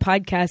making a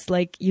podcast,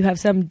 like you have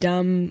some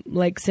dumb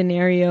like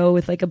scenario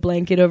with like a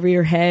blanket over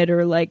your head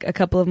or like a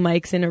couple of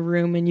mics in a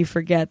room, and you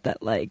forget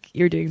that like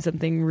you're doing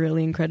something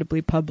really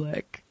incredibly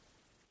public.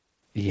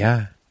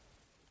 Yeah.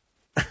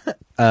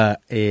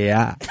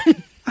 Yeah.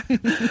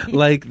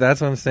 Like,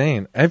 that's what I'm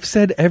saying. I've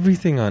said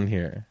everything on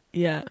here.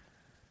 Yeah.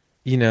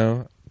 You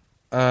know,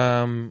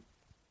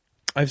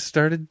 I've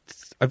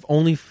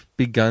only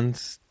begun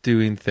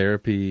doing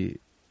therapy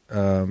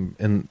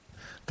in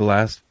the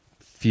last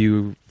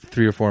 3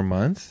 or 4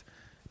 months.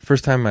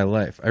 First time in my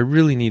life. I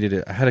really needed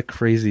it. I had a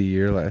crazy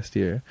year last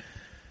year.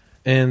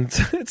 And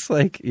it's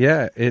like,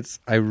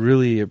 I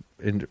really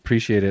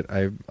appreciate it.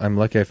 I'm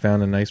lucky I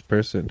found a nice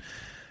person.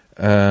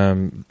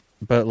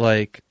 But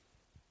like,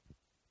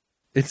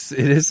 it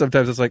is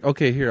sometimes it's like,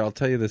 okay, here, I'll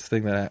tell you this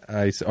thing that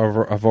I've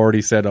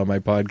already said on my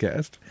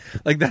podcast.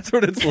 Like, that's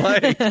what it's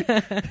like.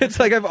 It's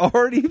like I've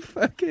already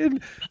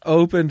fucking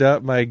opened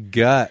up my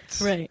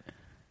guts. Right.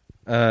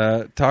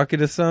 Talking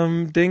to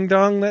some ding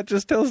dong that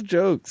just tells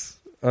jokes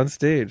on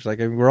stage. Like,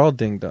 I mean, we're all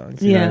ding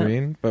dongs, you know what I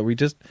mean? But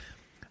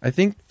I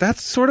think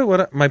that's sort of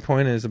what my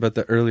point is about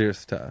the earlier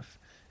stuff,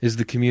 is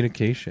the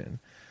communication.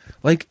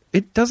 Like,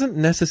 it doesn't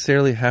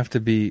necessarily have to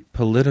be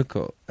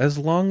political, as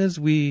long as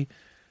we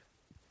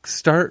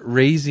start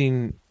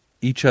raising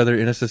each other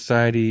in a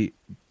society,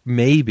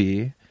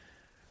 maybe,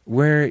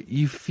 where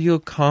you feel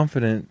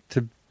confident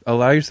to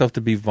allow yourself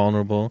to be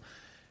vulnerable,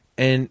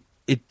 and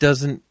it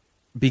doesn't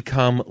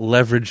become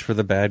leverage for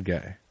the bad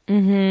guy.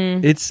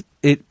 Mm-hmm.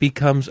 It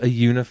becomes a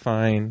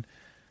unifying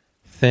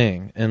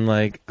thing. And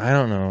like, I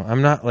don't know,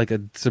 I'm not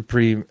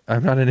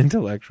an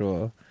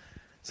intellectual,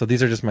 so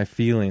these are just my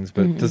feelings,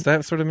 but does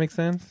that sort of make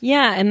sense?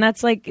 Yeah. And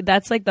that's like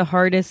the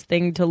hardest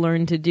thing to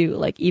learn to do,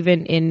 like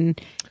even in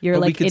your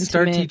but like we could intimate...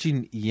 start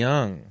teaching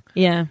young.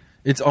 Yeah.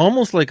 It's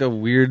almost like a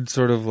weird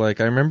sort of like,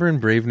 I remember in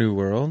Brave New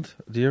World,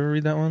 do you ever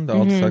read that one, the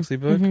Aldous Huxley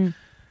book?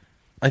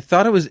 I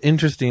thought it was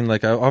interesting.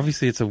 Like,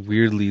 obviously, it's a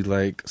weirdly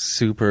like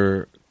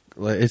super.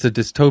 Like, it's a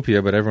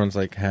dystopia, but everyone's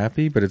like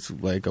happy, but it's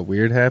like a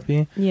weird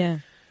happy. Yeah.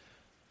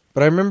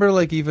 But I remember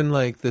like even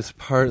like this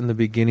part in the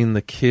beginning,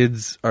 the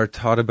kids are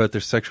taught about their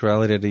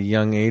sexuality at a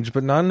young age,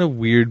 but not in a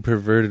weird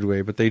perverted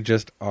way, but they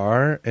just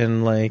are.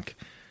 And like,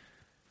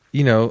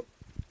 you know,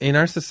 in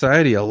our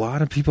society, a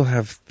lot of people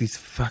have these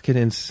fucking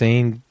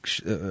insane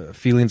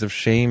feelings of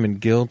shame and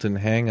guilt and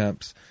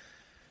hang-ups.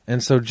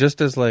 And so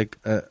just as like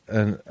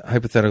an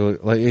hypothetical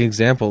like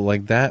example,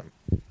 like that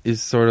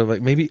is sort of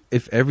like, maybe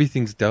if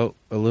everything's dealt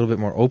a little bit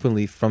more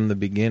openly from the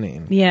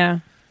beginning. Yeah,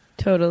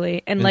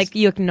 totally. And like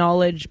you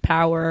acknowledge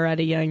power at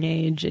a young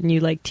age, and you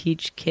like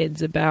teach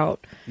kids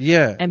about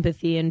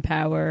empathy and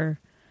power.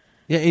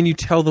 Yeah, and you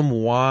tell them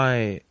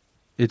why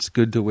it's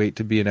good to wait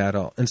to be an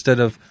adult instead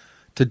of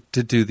to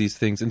do these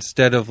things,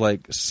 instead of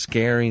like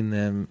scaring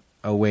them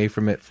away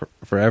from it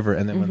forever.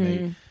 And then when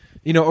they...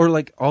 You know, or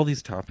like all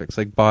these topics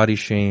like body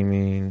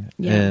shaming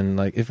and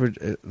like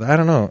I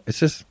don't know. It's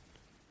just,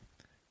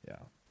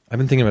 I've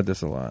been thinking about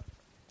this a lot.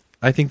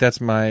 I think that's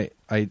like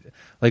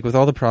with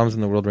all the problems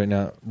in the world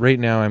right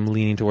now, I'm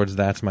leaning towards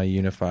that's my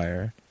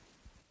unifier,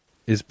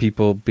 is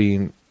people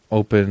being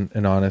open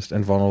and honest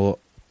and vulnerable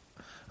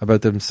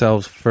about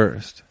themselves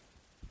first,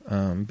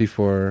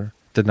 before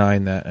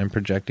denying that and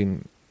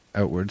projecting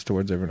outwards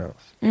towards everyone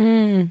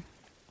else.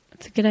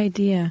 It's a good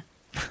idea.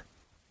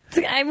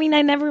 I mean,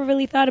 I never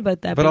really thought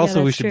about that. But also,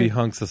 yeah, we should true. be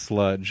hunks of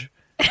sludge.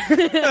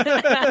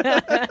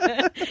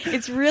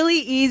 It's really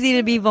easy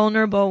to be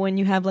vulnerable when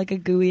you have like a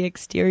gooey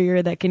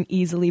exterior that can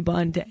easily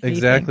bond to anything.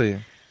 Exactly.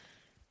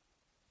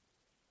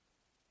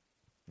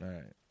 All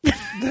right.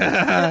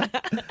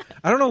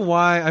 I don't know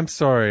why. I'm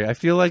sorry. I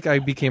feel like I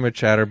became a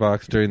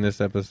chatterbox during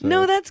this episode.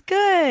 No, that's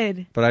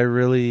good. But I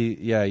really,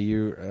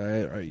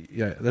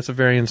 that's a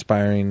very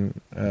inspiring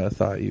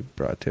thought you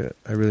brought to it.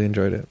 I really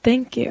enjoyed it.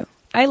 Thank you.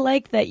 I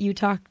like that you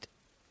talked.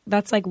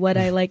 That's like what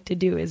I like to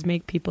do is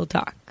make people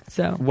talk.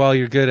 So well,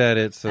 you're good at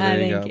it, so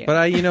there you go. you.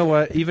 But you know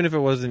what? Even if it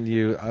wasn't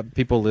you,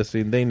 people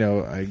listening, they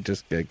know I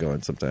just get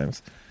going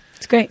sometimes.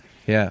 It's great.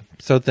 Yeah.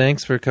 So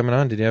thanks for coming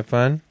on. Did you have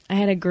fun? I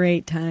had a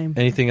great time.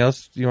 Anything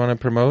else you want to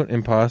promote?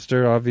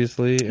 Imposter,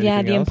 obviously. Anything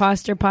yeah, the else?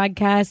 Imposter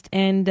podcast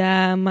and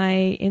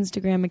my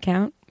Instagram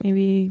account.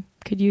 Maybe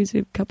could use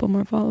a couple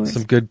more followers.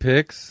 Some good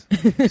pics.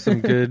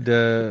 Some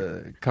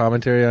good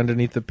commentary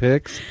underneath the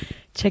pics.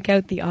 Check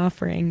out the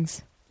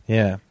offerings.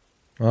 Yeah.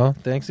 Well,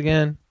 thanks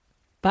again.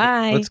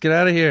 Bye. Let's get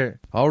out of here.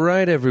 All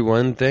right,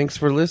 everyone. Thanks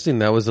for listening.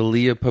 That was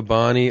Aliya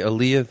Pabani.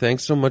 Aliya,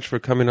 thanks so much for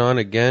coming on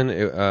again.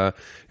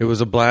 It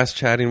was a blast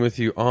chatting with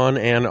you on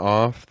and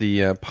off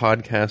the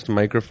podcast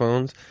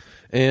microphones.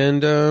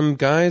 And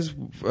guys,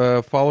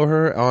 follow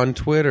her on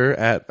Twitter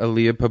at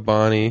Aliya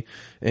Pabani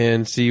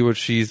and see what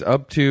she's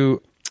up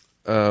to.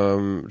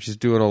 She's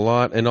doing a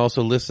lot. And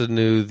also listen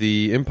to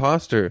the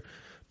Imposter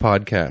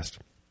podcast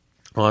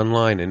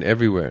online and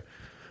everywhere.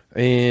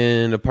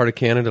 And a part of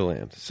Canada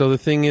Land. So the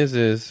thing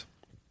is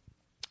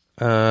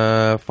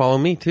follow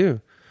me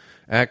too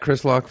at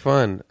Chris Lock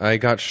Fun. I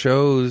got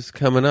shows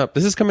coming up.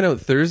 This is coming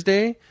out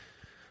Thursday.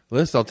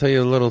 Liz, I'll tell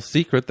you a little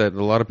secret that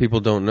a lot of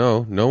people don't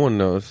know. No one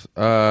knows.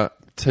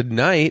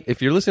 Tonight,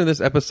 if you're listening to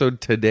this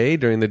episode today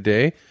during the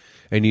day,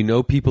 and you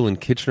know people in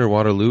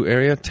Kitchener-Waterloo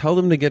area, tell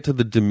them to get to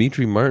the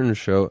Dimitri Martin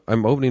show.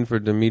 I'm opening for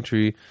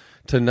Dimitri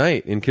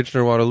tonight in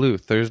Kitchener-Waterloo,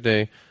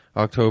 Thursday,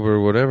 October,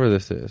 whatever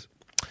this is.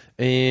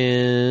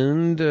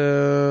 And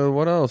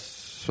what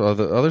else?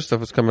 The other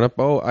stuff is coming up.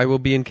 Oh, I will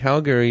be in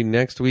Calgary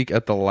next week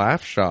at the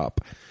Laugh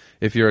Shop.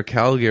 If you're a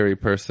Calgary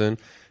person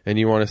and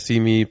you want to see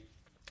me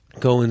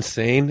go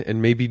insane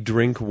and maybe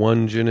drink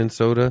one gin and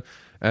soda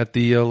at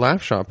the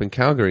Laugh Shop in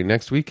Calgary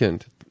next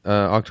weekend,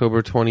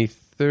 October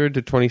 23rd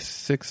to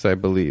 26th, I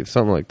believe.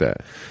 Something like that.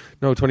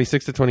 No,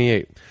 26th to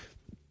 28th.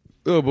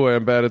 Oh boy,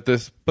 I'm bad at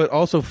this. But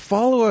also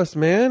follow us,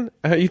 man,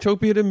 at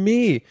Utopia to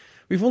Me.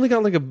 We've only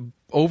got like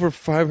over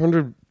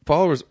 500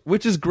 followers,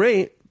 which is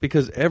great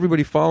because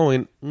everybody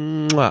following,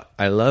 mwah,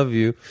 I love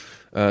you.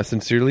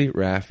 Sincerely,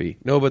 Rafi.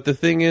 No, but the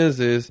thing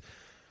is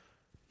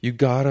you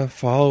gotta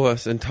follow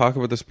us and talk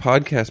about this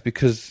podcast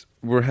because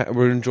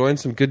we're enjoying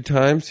some good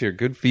times here,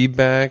 good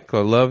feedback. I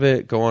love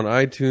it. Go on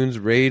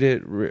iTunes, rate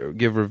it,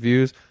 give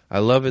reviews. I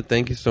love it.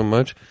 Thank you so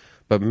much.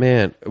 But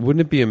man, wouldn't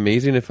it be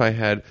amazing if I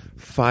had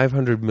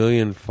 500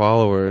 million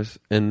followers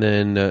and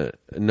then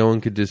no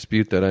one could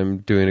dispute that I'm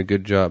doing a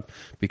good job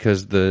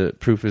because the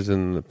proof is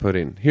in the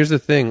pudding. Here's the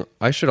thing.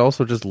 I should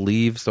also just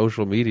leave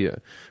social media.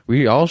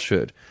 We all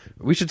should.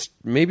 We should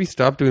maybe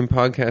stop doing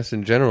podcasts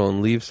in general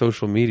and leave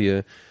social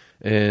media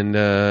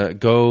and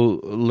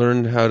go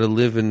learn how to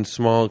live in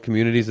small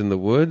communities in the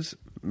woods.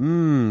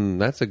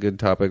 That's a good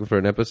topic for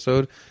an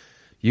episode.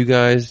 You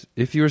guys,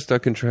 if you were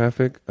stuck in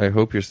traffic, I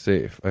hope you're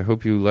safe. I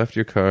hope you left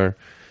your car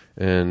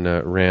and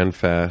ran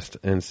fast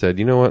and said,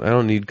 you know what, I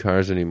don't need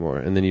cars anymore.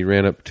 And then you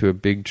ran up to a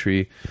big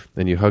tree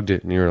and you hugged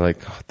it and you were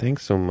like, oh,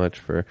 thanks so much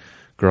for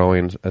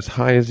growing as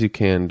high as you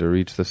can to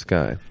reach the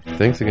sky.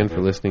 Thanks again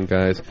for listening,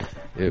 guys.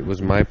 It was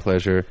my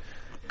pleasure.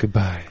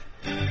 Goodbye.